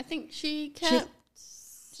 Yeah, I think she kept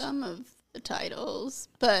some of the titles,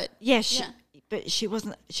 but... But she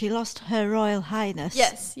wasn't... She lost her Royal Highness.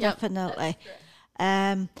 Yes, definitely.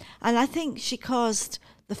 And I think she caused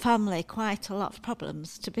the family quite a lot of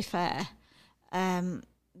problems, to be fair.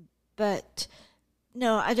 But...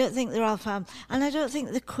 No, I don't think the royal family, and I don't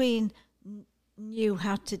think the Queen knew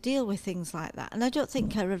how to deal with things like that, and I don't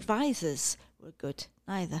think her advisors were good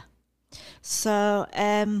either. So,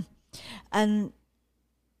 and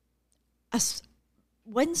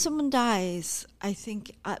when someone dies, I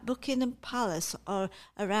think at Buckingham Palace or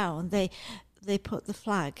around, they put the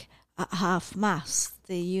flag at half-mast,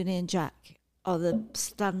 the Union Jack or the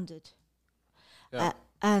standard,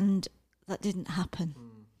 and that didn't happen,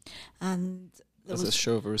 and. As a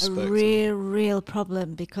show of respect. A real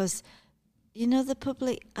problem because, you know, the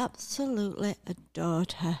public absolutely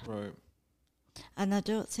adored her. Right. And I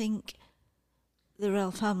don't think the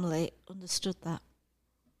royal family understood that.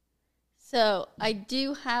 So I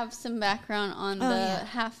do have some background on the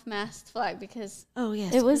half-mast flag because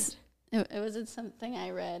it was something I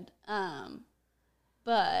read.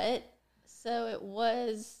 But so it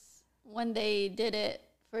was when they did it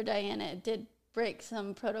for Diana, it did break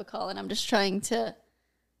some protocol, and I'm just trying to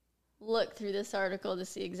look through this article to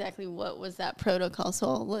see exactly what was that protocol, so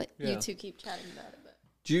I'll let you two keep chatting about it. But.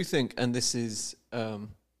 Do you think, and this is a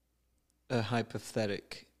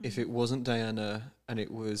hypothetic, if it wasn't Diana and it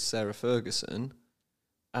was Sarah Ferguson,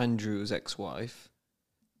 Andrew's ex-wife,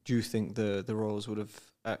 do you think the royals would have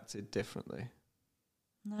acted differently?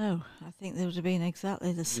 No, I think they would have been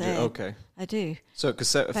exactly the same. Okay. I do. So, because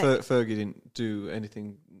Fergie didn't do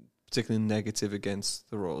anything particularly negative against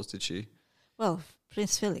the royals, did she? Well,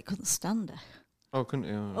 Prince Philip couldn't stand her. Oh, couldn't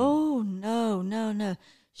he? Oh, no.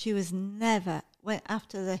 She was never...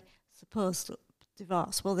 after the supposed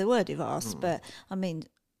divorce, well, they were divorced, but, I mean...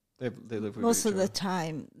 They live with most each of other. the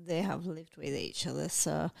time, they have lived with each other,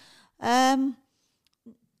 so... I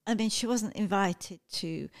mean, she wasn't invited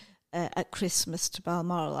to... at Christmas to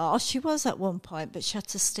Balmoral, or she was at one point, but she had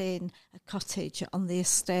to stay in a cottage on the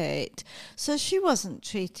estate. So she wasn't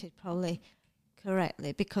treated probably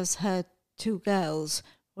correctly because her 2 girls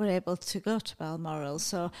were able to go to Balmoral.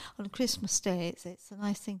 So on Christmas Day, it's a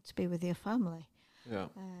nice thing to be with your family. Yeah.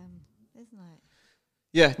 Isn't it?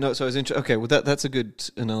 Yeah, no, so I was interested. Okay, well, that's a good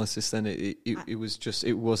analysis then. It was just,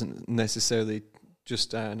 it wasn't necessarily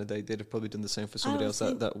just Diana. They'd have probably done the same for somebody else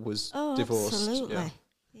that was divorced. Absolutely.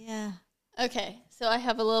 Yeah. Okay, so I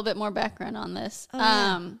have a little bit more background on this.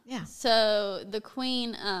 Yeah. So the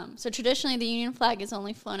Queen, so traditionally the Union flag is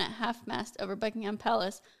only flown at half-mast over Buckingham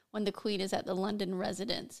Palace when the Queen is at the London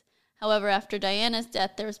residence. However, after Diana's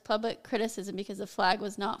death, there was public criticism because the flag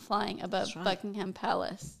was not flying above Buckingham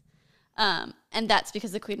Palace. And that's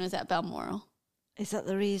because the Queen was at Balmoral. Is that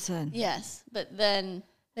the reason? Yes, but then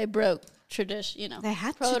they broke tradition, they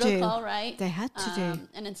had protocol, to do. right? They had to do.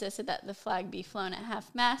 And insisted that the flag be flown at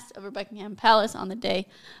half-mast over Buckingham Palace on the day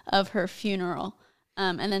of her funeral.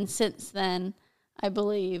 And then since then, I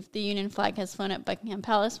believe the Union flag has flown at Buckingham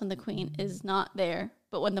Palace when the Queen is not there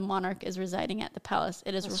but when the monarch is residing at the palace,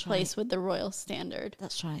 it is replaced with the royal standard.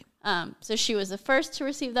 That's right. So she was the first to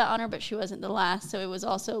receive that honor, but she wasn't the last. So it was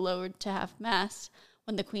also lowered to half-mast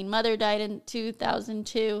when the Queen Mother died in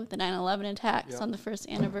 2002, the 9/11 attacks on the first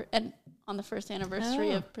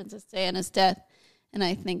anniversary of Princess Diana's death, and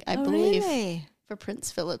I believe really? for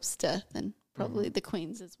Prince Philip's death, and probably the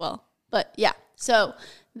Queen's as well. But yeah, so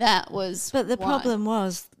that was. But the problem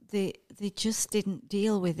was they just didn't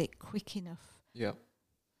deal with it quick enough. Yeah.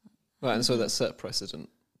 Right, and so that set precedent,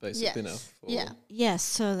 basically, now. Yes,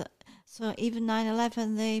 so even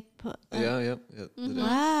 9/11 they put... They did.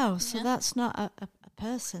 Wow, so that's not a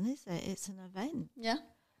person, is it? It's an event. Yeah.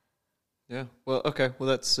 Yeah. Well, okay. Well,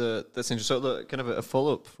 that's interesting. So, look, kind of a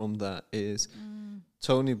follow-up from that is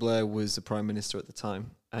Tony Blair was the Prime Minister at the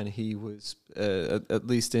time, and he was, at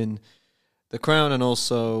least in The Crown and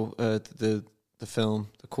also the film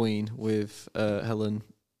The Queen with Helen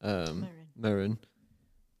Mirren,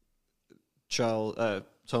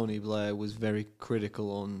 Tony Blair was very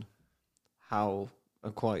critical on how,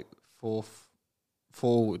 and quite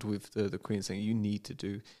forward with the Queen, saying you need to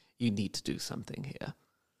do something here.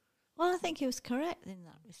 Well, I think he was correct in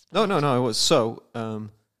that respect. No, it was. So,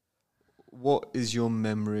 what is your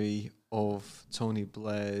memory of Tony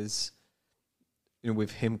Blair's,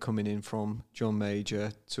 with him coming in from John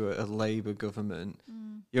Major to a Labour government,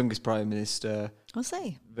 youngest Prime Minister? I'll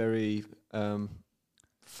say. Very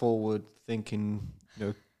forward-thinking,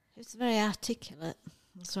 He was very articulate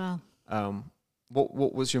as well.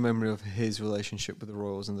 What was your memory of his relationship with the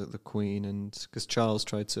royals and the Queen? And because Charles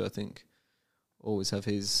tried to, I think, always have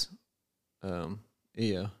his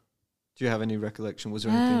ear. Do you have any recollection? Was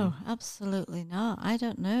there anything? No, absolutely not. I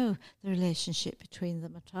don't know the relationship between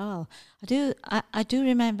them at all. I do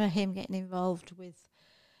remember him getting involved with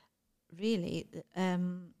really,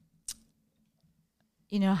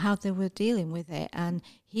 how they were dealing with it, and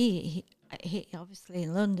he obviously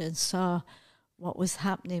in London saw what was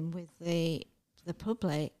happening with the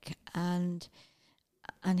public, and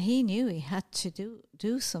he knew he had to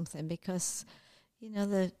do something because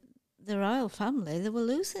the royal family, they were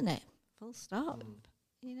losing it, full stop,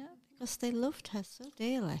 because they loved her so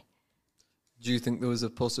dearly. Do you think there was a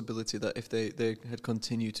possibility that if they had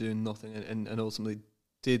continued to do nothing and ultimately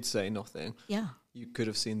did say nothing, you could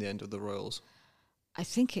have seen the end of the royals? I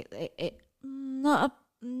think it not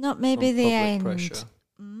maybe from the end, pressure.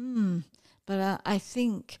 But I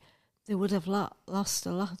think they would have lost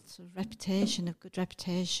a lot of reputation, of good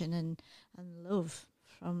reputation and love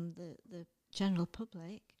from the general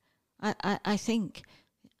public. I think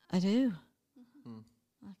I do.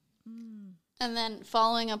 And then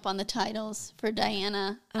following up on the titles for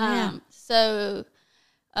Diana,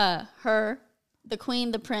 the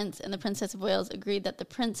Queen, the Prince, and the Princess of Wales agreed that the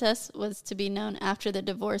Princess was to be known after the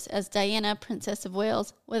divorce as Diana, Princess of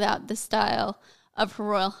Wales, without the style of Her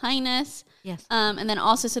Royal Highness. Yes. And then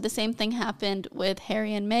also, so the same thing happened with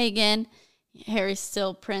Harry and Meghan. Harry's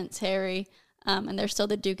still Prince Harry, and they're still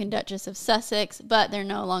the Duke and Duchess of Sussex, but they're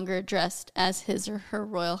no longer addressed as His or Her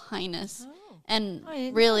Royal Highness. And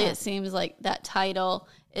really, it seems like that title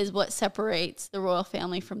is what separates the royal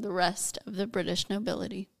family from the rest of the British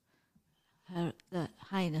nobility. The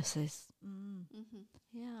Highnesses.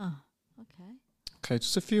 Yeah. Okay. Okay,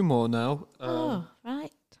 just a few more now.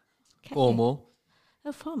 Right. Okay. 4 more.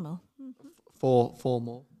 Oh, formal. Four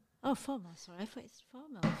more. Oh, formal. Sorry, I thought it's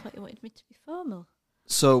formal. I thought you wanted me to be formal.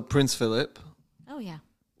 So, Prince Philip. Oh, yeah.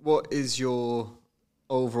 What is your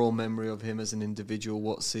overall memory of him as an individual?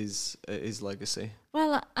 What's his legacy?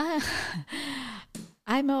 Well,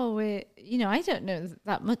 I'm always, I don't know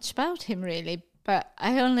that much about him really, but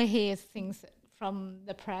I only hear things from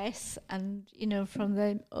the press and, from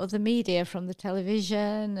the other media, from the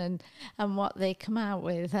television and what they come out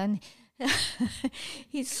with. And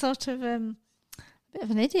he's sort of a bit of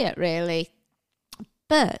an idiot, really.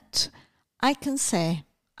 But I can say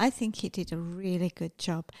I think he did a really good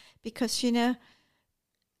job because,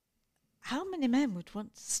 how many men would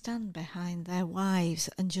want to stand behind their wives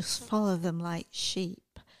and just follow them like sheep?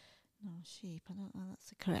 No, sheep, I don't know that's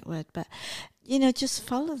the correct word, but, just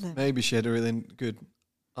follow them. Maybe she had a really good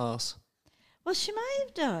arse. Well, she might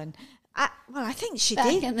have done. I think she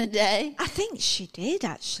did. Back in the day. I think she did,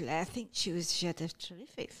 actually. I think she had a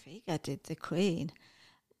terrific figure, did the Queen.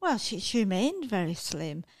 Well, she remained very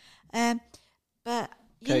slim. But,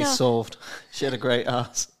 Case solved. She had a great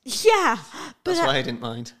arse. Yeah. But that's why I didn't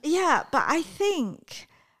mind. Yeah, but I think,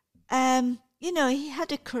 he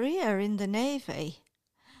had a career in the Navy.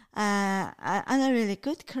 And a really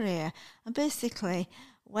good career. And basically,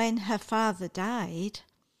 when her father died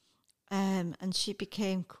and she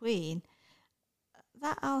became Queen,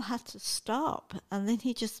 that all had to stop, and then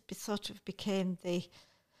he just sort of became the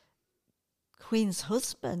Queen's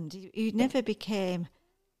husband. He never became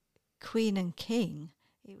Queen and King.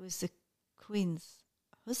 He was the Queen's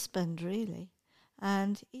husband, really.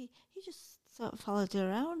 And he just sort of followed her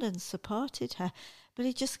around and supported her. But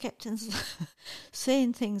he just kept on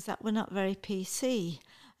saying things that were not very PC,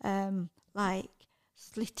 like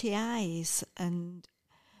slitty eyes and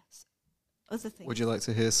other things. Would you like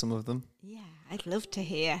to hear some of them? Yeah, I'd love to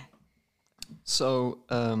hear. So,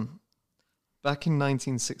 back in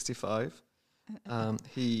 1965,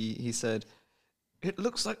 he said, "It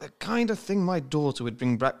looks like the kind of thing my daughter would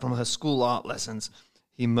bring back from her school art lessons,"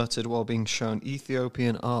 he muttered while being shown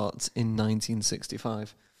Ethiopian art in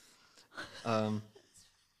 1965.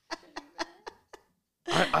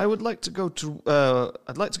 I would like to go to.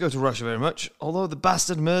 I'd like to go to Russia very much, although the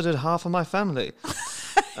bastard murdered half of my family.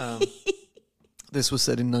 This was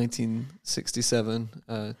said in 1967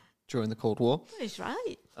 during the Cold War. He's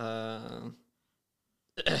right.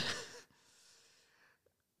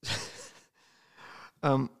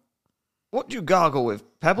 What do you gargle with?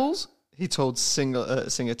 Pebbles? He told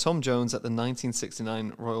singer Tom Jones at the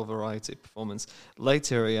 1969 Royal Variety performance.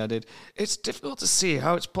 Later he added, "It's difficult to see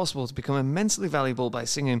how it's possible to become immensely valuable by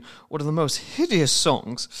singing one of the most hideous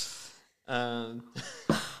songs."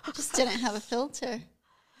 Just didn't have a filter.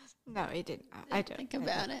 No, he didn't. I don't think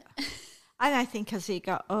about it. And I think as he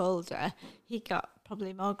got older, he got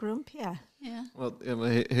probably more grumpier. Yeah. Well,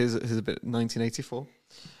 here's a bit. 1984.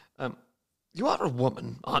 You are a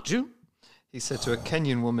woman, aren't you? He said to a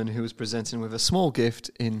Kenyan woman who was presenting with a small gift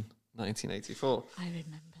in 1984. I remember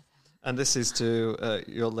that. And this is to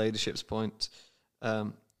your ladyship's point.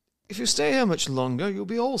 If you stay here much longer, you'll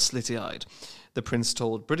be all slitty-eyed, the prince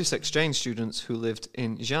told British exchange students who lived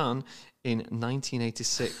in Xi'an in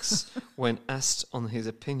 1986. When asked on his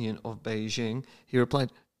opinion of Beijing, he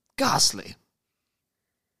replied, "Ghastly."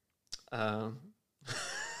 But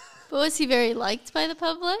was he very liked by the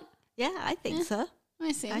public? Yeah, I think so.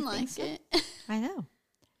 I seem like so. it. I know.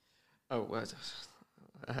 Oh, wait.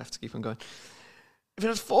 I have to keep on going. If it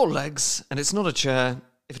has 4 legs and it's not a chair,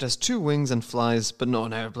 if it has 2 wings and flies but not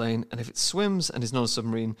an airplane, and if it swims and is not a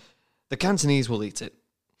submarine, the Cantonese will eat it.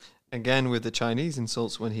 Again with the Chinese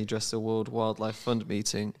insults when he addressed the World Wildlife Fund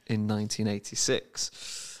meeting in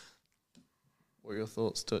 1986. What are your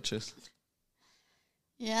thoughts, Duchess?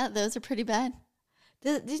 Yeah, those are pretty bad.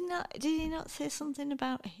 Did he not say something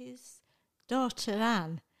about his daughter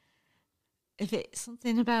Anne? If it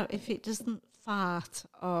doesn't fart,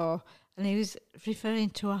 and he was referring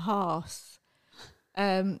to a horse,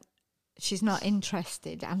 she's not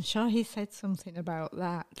interested. I'm sure he said something about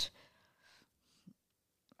that.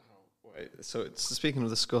 Oh, wait. So speaking of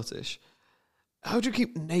the Scottish, how do you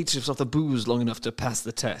keep natives off the booze long enough to pass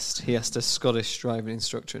the test? He asked a Scottish driving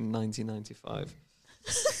instructor in 1995.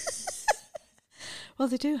 Well,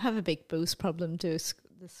 they do have a big booze problem, the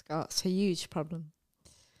Scots, a huge problem.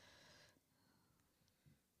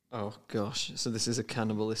 Oh, gosh. So this is a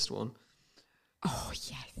cannibalist one. Oh,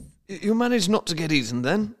 yes. You managed not to get eaten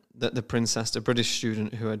then? That the prince asked a British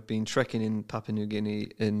student who had been trekking in Papua New Guinea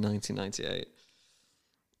in 1998.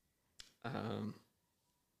 Oh,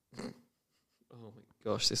 my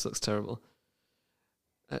gosh, this looks terrible.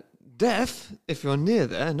 Deaf? If you're near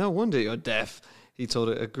there, no wonder you're deaf. He told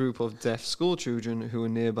a group of deaf school children who were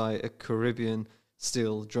nearby a Caribbean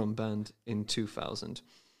steel drum band in 2000.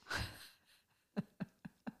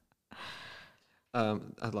 I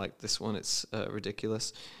like this one. It's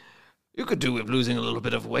ridiculous. You could do with losing a little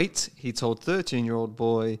bit of weight, he told 13-year-old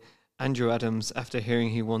boy Andrew Adams after hearing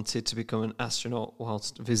he wanted to become an astronaut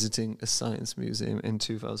whilst visiting a science museum in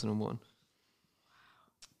 2001.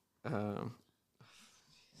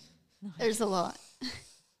 There's a lot.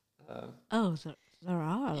 There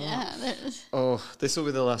are a lot. Yeah, there's... Oh, this will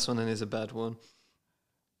be the last one and is a bad one.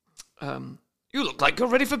 You look like you're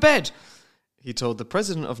ready for bed, he told the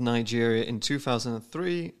president of Nigeria in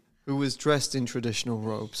 2003, who was dressed in traditional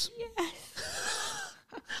robes. Yes.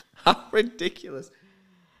 How ridiculous.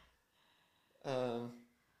 I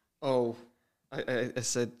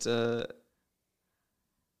said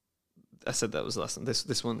that was the last one.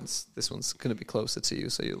 This one's going to be closer to you,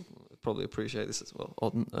 so you'll probably appreciate this as well.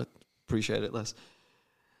 Or appreciate it less.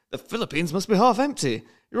 The Philippines must be half empty.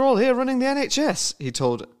 You're all here running the NHS, he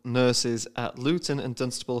told nurses at Luton and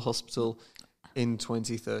Dunstable Hospital in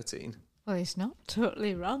 2013. Well, he's not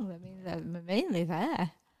totally wrong. I mean, they're mainly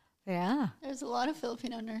there. They are. There's a lot of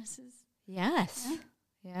Filipino nurses. Yes.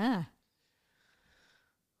 Yeah.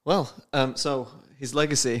 Well, so his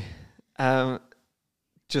legacy,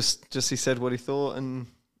 just he said what he thought and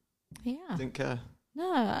Yeah. didn't care.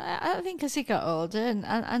 No, I think as he got older,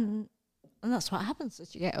 and that's what happens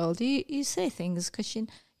as you get older. You say things because you're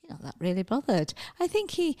not that really bothered. I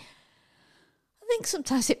think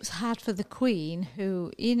sometimes it was hard for the Queen,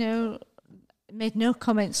 who made no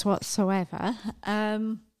comments whatsoever.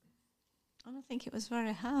 And I think it was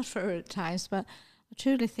very hard for her at times. But I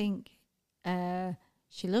truly think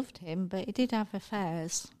she loved him, but he did have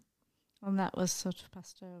affairs, and that was sort of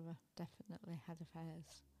passed over. Definitely had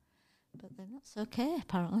affairs. But then that's okay,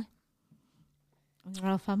 apparently, in the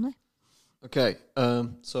royal family. Okay,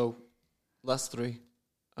 so last three,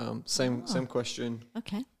 same question.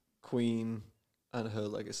 Okay. Queen and her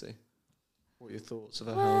legacy. What are your thoughts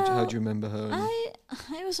about how do you remember her?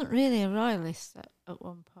 I wasn't really a royalist at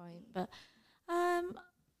one point, but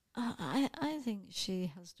I think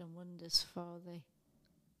she has done wonders for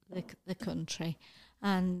the country.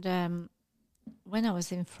 And when I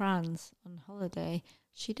was in France on holiday,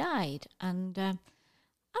 she died, and I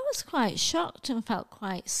was quite shocked and felt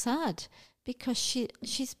quite sad because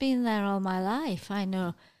she's been there all my life. I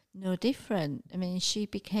know no different. I mean, she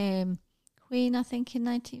became Queen, I think, in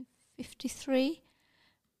 1953.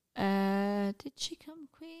 Did she come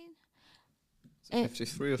Queen?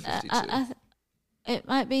 53 or 52? It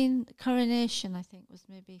might be coronation, I think, was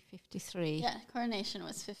maybe 53. Yeah, coronation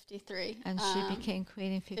was 53. And she became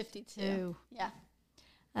Queen in 52. Yeah.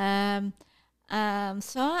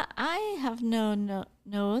 So I have no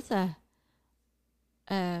other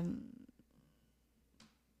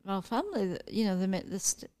royal family. The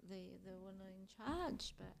one in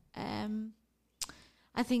charge. But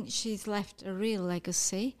I think she's left a real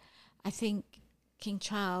legacy. I think King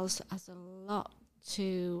Charles has a lot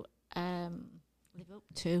to live up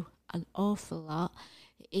to, an awful lot.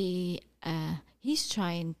 He's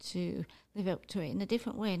trying to live up to it in a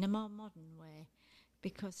different way, in a more modern way,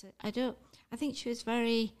 because I think she was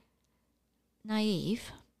very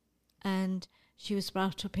naive, and she was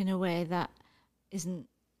brought up in a way that isn't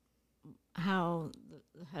how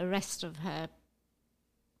the rest of her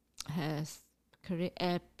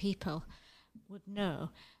career, people would know.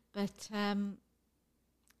 But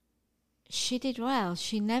she did well.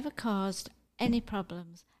 She never caused any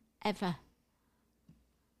problems, ever.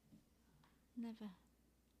 Never.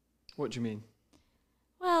 What do you mean?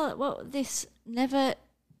 Well, this never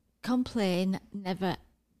complain, never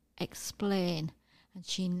explain, and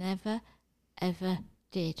she never, ever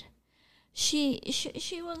did. She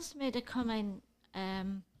once made a comment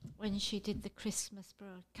when she did the Christmas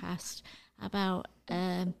broadcast about,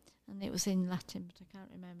 and it was in Latin, but I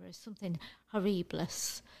can't remember, it's something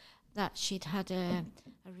horribilis, that she'd had a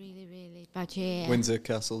really, really bad year. Windsor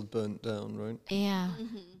Castle burnt down, right? Yeah.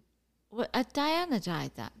 Mm-hmm. Well, Diana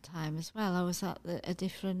died that time as well. I was at a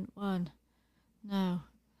different one. No.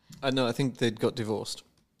 No, I think they'd got divorced,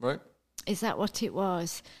 right? Is that what it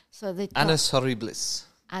was? So they Annus horribilis.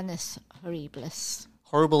 Annus horribilis.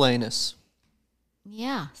 Horrible anus.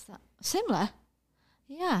 Yeah, similar.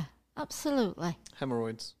 Yeah, absolutely.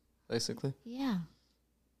 Hemorrhoids, basically. Yeah.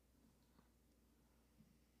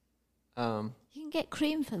 You can get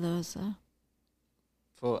cream for those, though.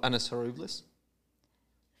 For annus horribilis?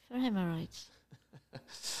 For hemorrhoids.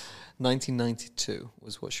 1992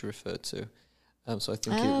 was what she referred to. So I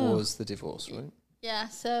think it was the divorce, right? Yeah,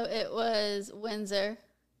 so it was Windsor,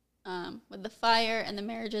 with the fire and the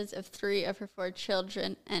marriages of 3 of her 4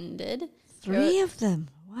 children ended. 3 of them?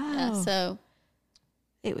 Wow. Yeah, so...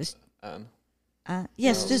 It was... Anne.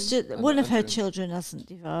 Yes, just one of her children hasn't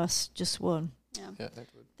divorced, just one. Yeah,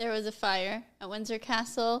 Edward. There was a fire at Windsor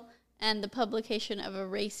Castle and the publication of a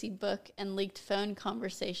racy book and leaked phone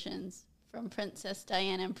conversations from Princess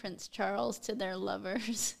Diana and Prince Charles to their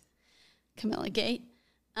lovers. Camilla Gate.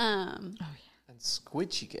 And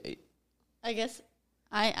Squidgy Gate. I guess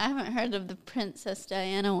I haven't heard of the Princess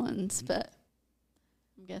Diana ones, but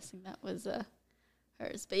I'm guessing that was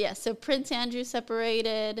hers. But yeah, so Prince Andrew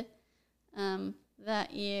separated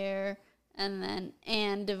that year, and then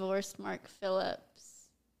Anne divorced Mark Phillips.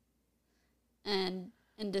 And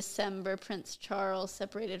in December, Prince Charles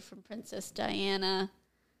separated from Princess Diana.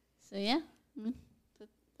 So yeah,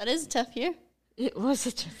 that is a tough year. It was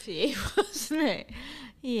a tough year, wasn't it?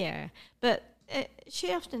 Yeah. But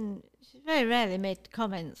she very rarely made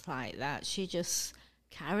comments like that. She just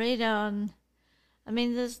carried on. I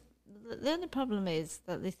mean, the only problem is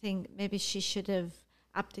that they think maybe she should have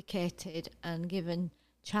abdicated and given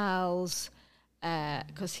Charles,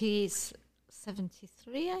 because he's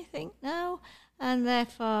 73, I think, now, and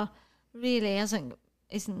therefore really isn't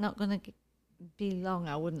not going to be long,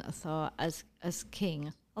 I wouldn't have thought, as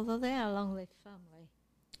king. Although they are a long-lived family.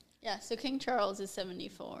 Yeah, so King Charles is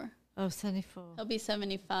 74. Oh, 74. He'll be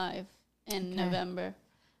 75 in November.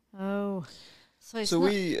 Oh, so it's So not,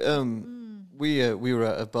 we were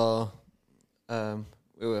at a bar.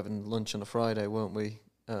 We were having lunch on a Friday, weren't we?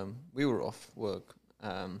 We were off work,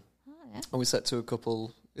 and we sat to a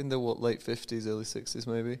couple in the late 50s, early 60s,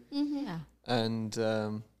 maybe. Mm-hmm. yeah.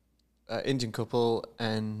 And Indian couple,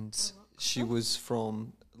 and she was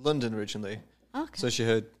from London originally. Okay. So she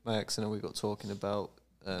heard my accent, and we got talking about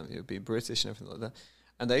being British and everything like that.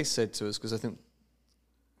 And they said to us, because I think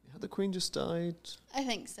had the Queen just died, I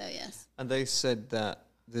think so, yes. and they said that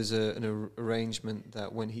there's an arrangement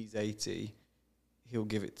that when he's 80, he'll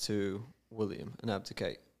give it to William and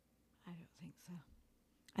abdicate. I don't think so.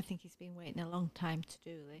 I think he's been waiting a long time to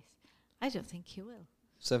do this. I don't think he will.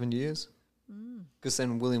 7 years, because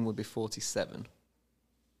then William would be 47.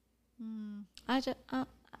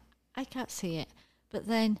 I can't see it. But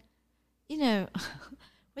then, you know,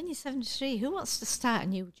 when you're 73, who wants to start a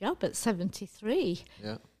new job at 73?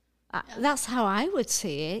 Yeah. That's how I would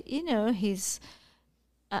see it. You know, he's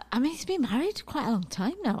been married quite a long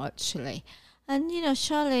time now, actually. And, you know,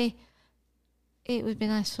 surely it would be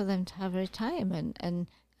nice for them to have a retirement and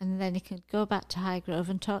then he could go back to Highgrove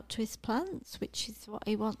and talk to his plants, which is what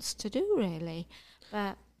he wants to do, really.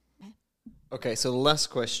 But Okay, so the last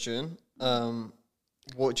question.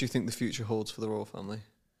 What do you think the future holds for the royal family?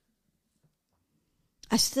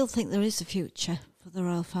 I still think there is a future for the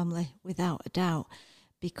royal family, without a doubt,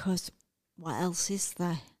 because what else is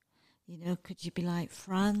there? You know, could you be like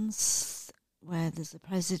France, where there's a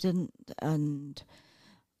president, and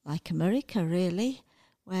like America, really,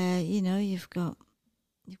 where, you know, you've got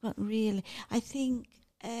really. I think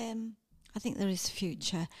there is a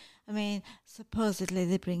future. I mean, supposedly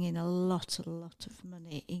they bring in a lot of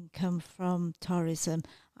money, income from tourism.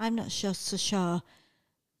 I'm not so sure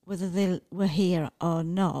whether they were here or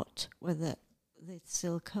not, whether they'd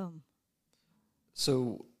still come.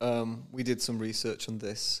 So we did some research on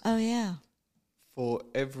this. Oh, yeah. For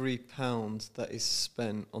every pound that is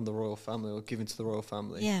spent on the royal family or given to the royal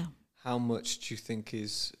family, Yeah. how much do you think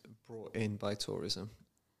is brought in by tourism?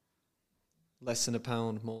 Less than a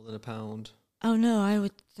pound, more than a pound? Oh, no, I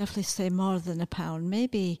would definitely say more than a pound,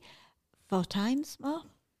 maybe 4 times more.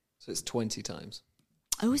 So it's 20 times.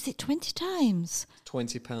 Oh, is it 20 times?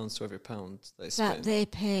 £20 to every pound they spend.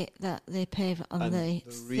 That they pay on And the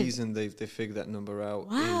reason they figured that number out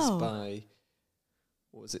Wow. is by,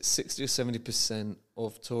 what was it, 60 or 70%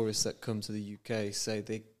 of tourists that come to the UK say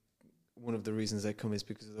one of the reasons they come is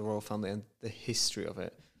because of the royal family and the history of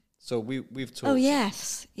it. So we've talked. Oh,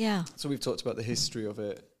 yes, yeah. So we've talked about the history of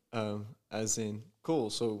it, as in, cool,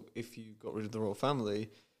 so if you got rid of the royal family,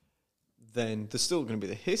 then there's still going to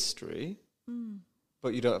be the history,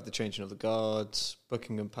 but you don't have the changing of the guards,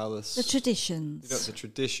 Buckingham Palace. The traditions. You don't have the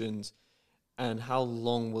traditions. And how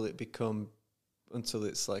long will it become until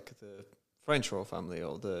it's like the French royal family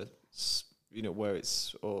or the, you know, where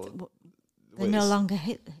it's, or... They're no longer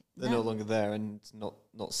hit. They're no longer there and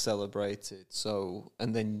not celebrated. So,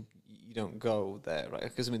 and then you don't go there, right?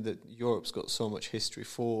 Because I mean, Europe's got so much history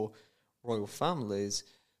for royal families,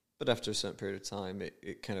 but after a certain period of time,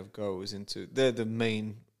 it kind of goes into, they're the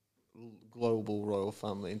main global royal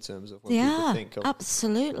family in terms of what people think of.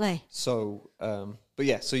 Absolutely. So, but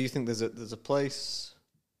yeah, so you think there's a place?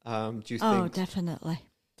 Do you think? Oh, definitely.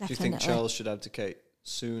 Do you think Charles should abdicate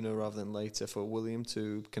sooner rather than later for William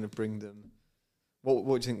to kind of bring them? What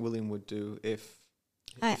do you think William would do if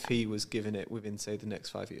he was given it within, say, the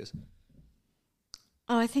next 5 years?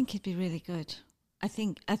 Oh, I think it'd be really good. I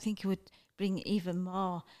think it would bring even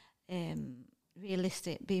more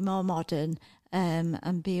realistic, be more modern,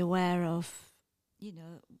 and be aware of, you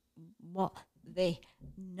know, what the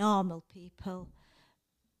normal people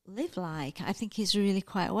live like. I think he's really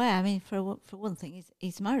quite aware. I mean, for one thing,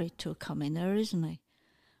 he's married to a commoner, isn't he?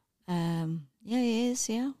 Yeah, he is.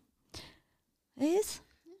 Yeah, he is.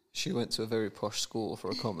 She went to a very posh school for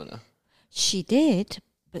a commoner. She did,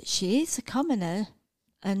 but she is a commoner,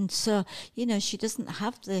 and so, you know, she doesn't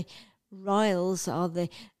have the royals or the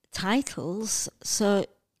titles. So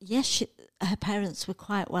yes, her parents were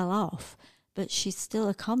quite well off, but she's still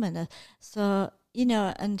a commoner. So, you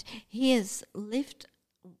know, and he has lived,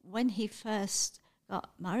 when he first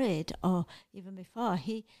got married, or even before,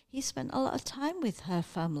 he spent a lot of time with her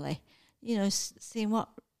family, you know, seeing what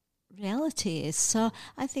reality is. So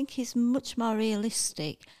I think he's much more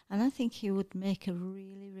realistic, and I think he would make a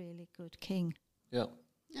really, really good king. Yeah.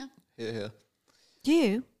 Yeah. Here. Do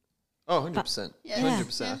you? Oh, 100%. Yeah.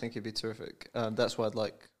 100%. Yeah. I think he'd be terrific. That's why I'd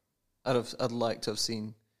like to have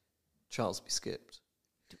seen Charles be skipped.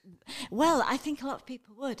 Well, I think a lot of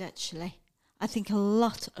people would, actually. I think a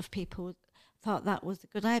lot of people thought that was a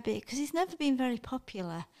good idea, because he's never been very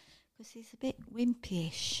popular. because he's a bit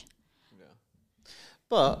wimpyish. Yeah.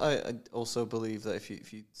 But I also believe that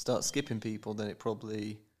if you start skipping people, then it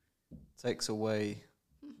probably takes away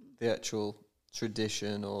the actual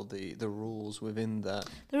tradition or the rules within that.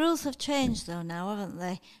 The rules have changed though now, haven't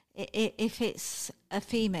they? If it's a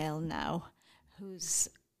female now who's,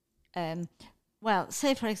 well,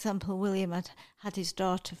 say for example, William had his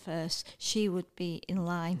daughter first, she would be in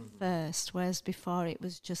line first, whereas before it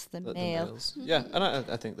was just the male. Males. Yeah, and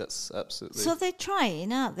I think that's absolutely... So they're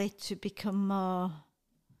trying, aren't they, to become more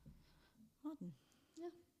modern? Yeah.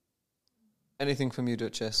 Anything from you,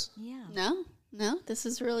 Duchess? Yeah. No, this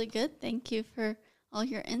is really good. Thank you for all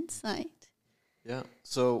your insight. Yeah,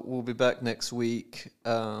 so we'll be back next week,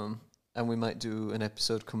 and we might do an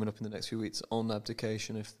episode coming up in the next few weeks on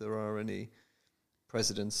abdication if there are any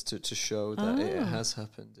precedents to show that it has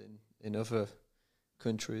happened in other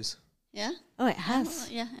countries. Yeah? Oh, it has.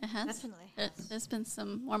 Yeah, it has. Definitely. There's been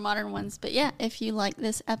some more modern ones. But yeah, if you like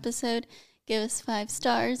this episode, give us 5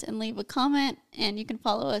 stars and leave a comment. And you can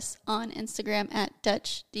follow us on Instagram at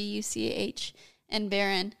Dutch, DUCH, and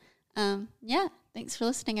Baron. Yeah, thanks for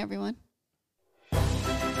listening, everyone.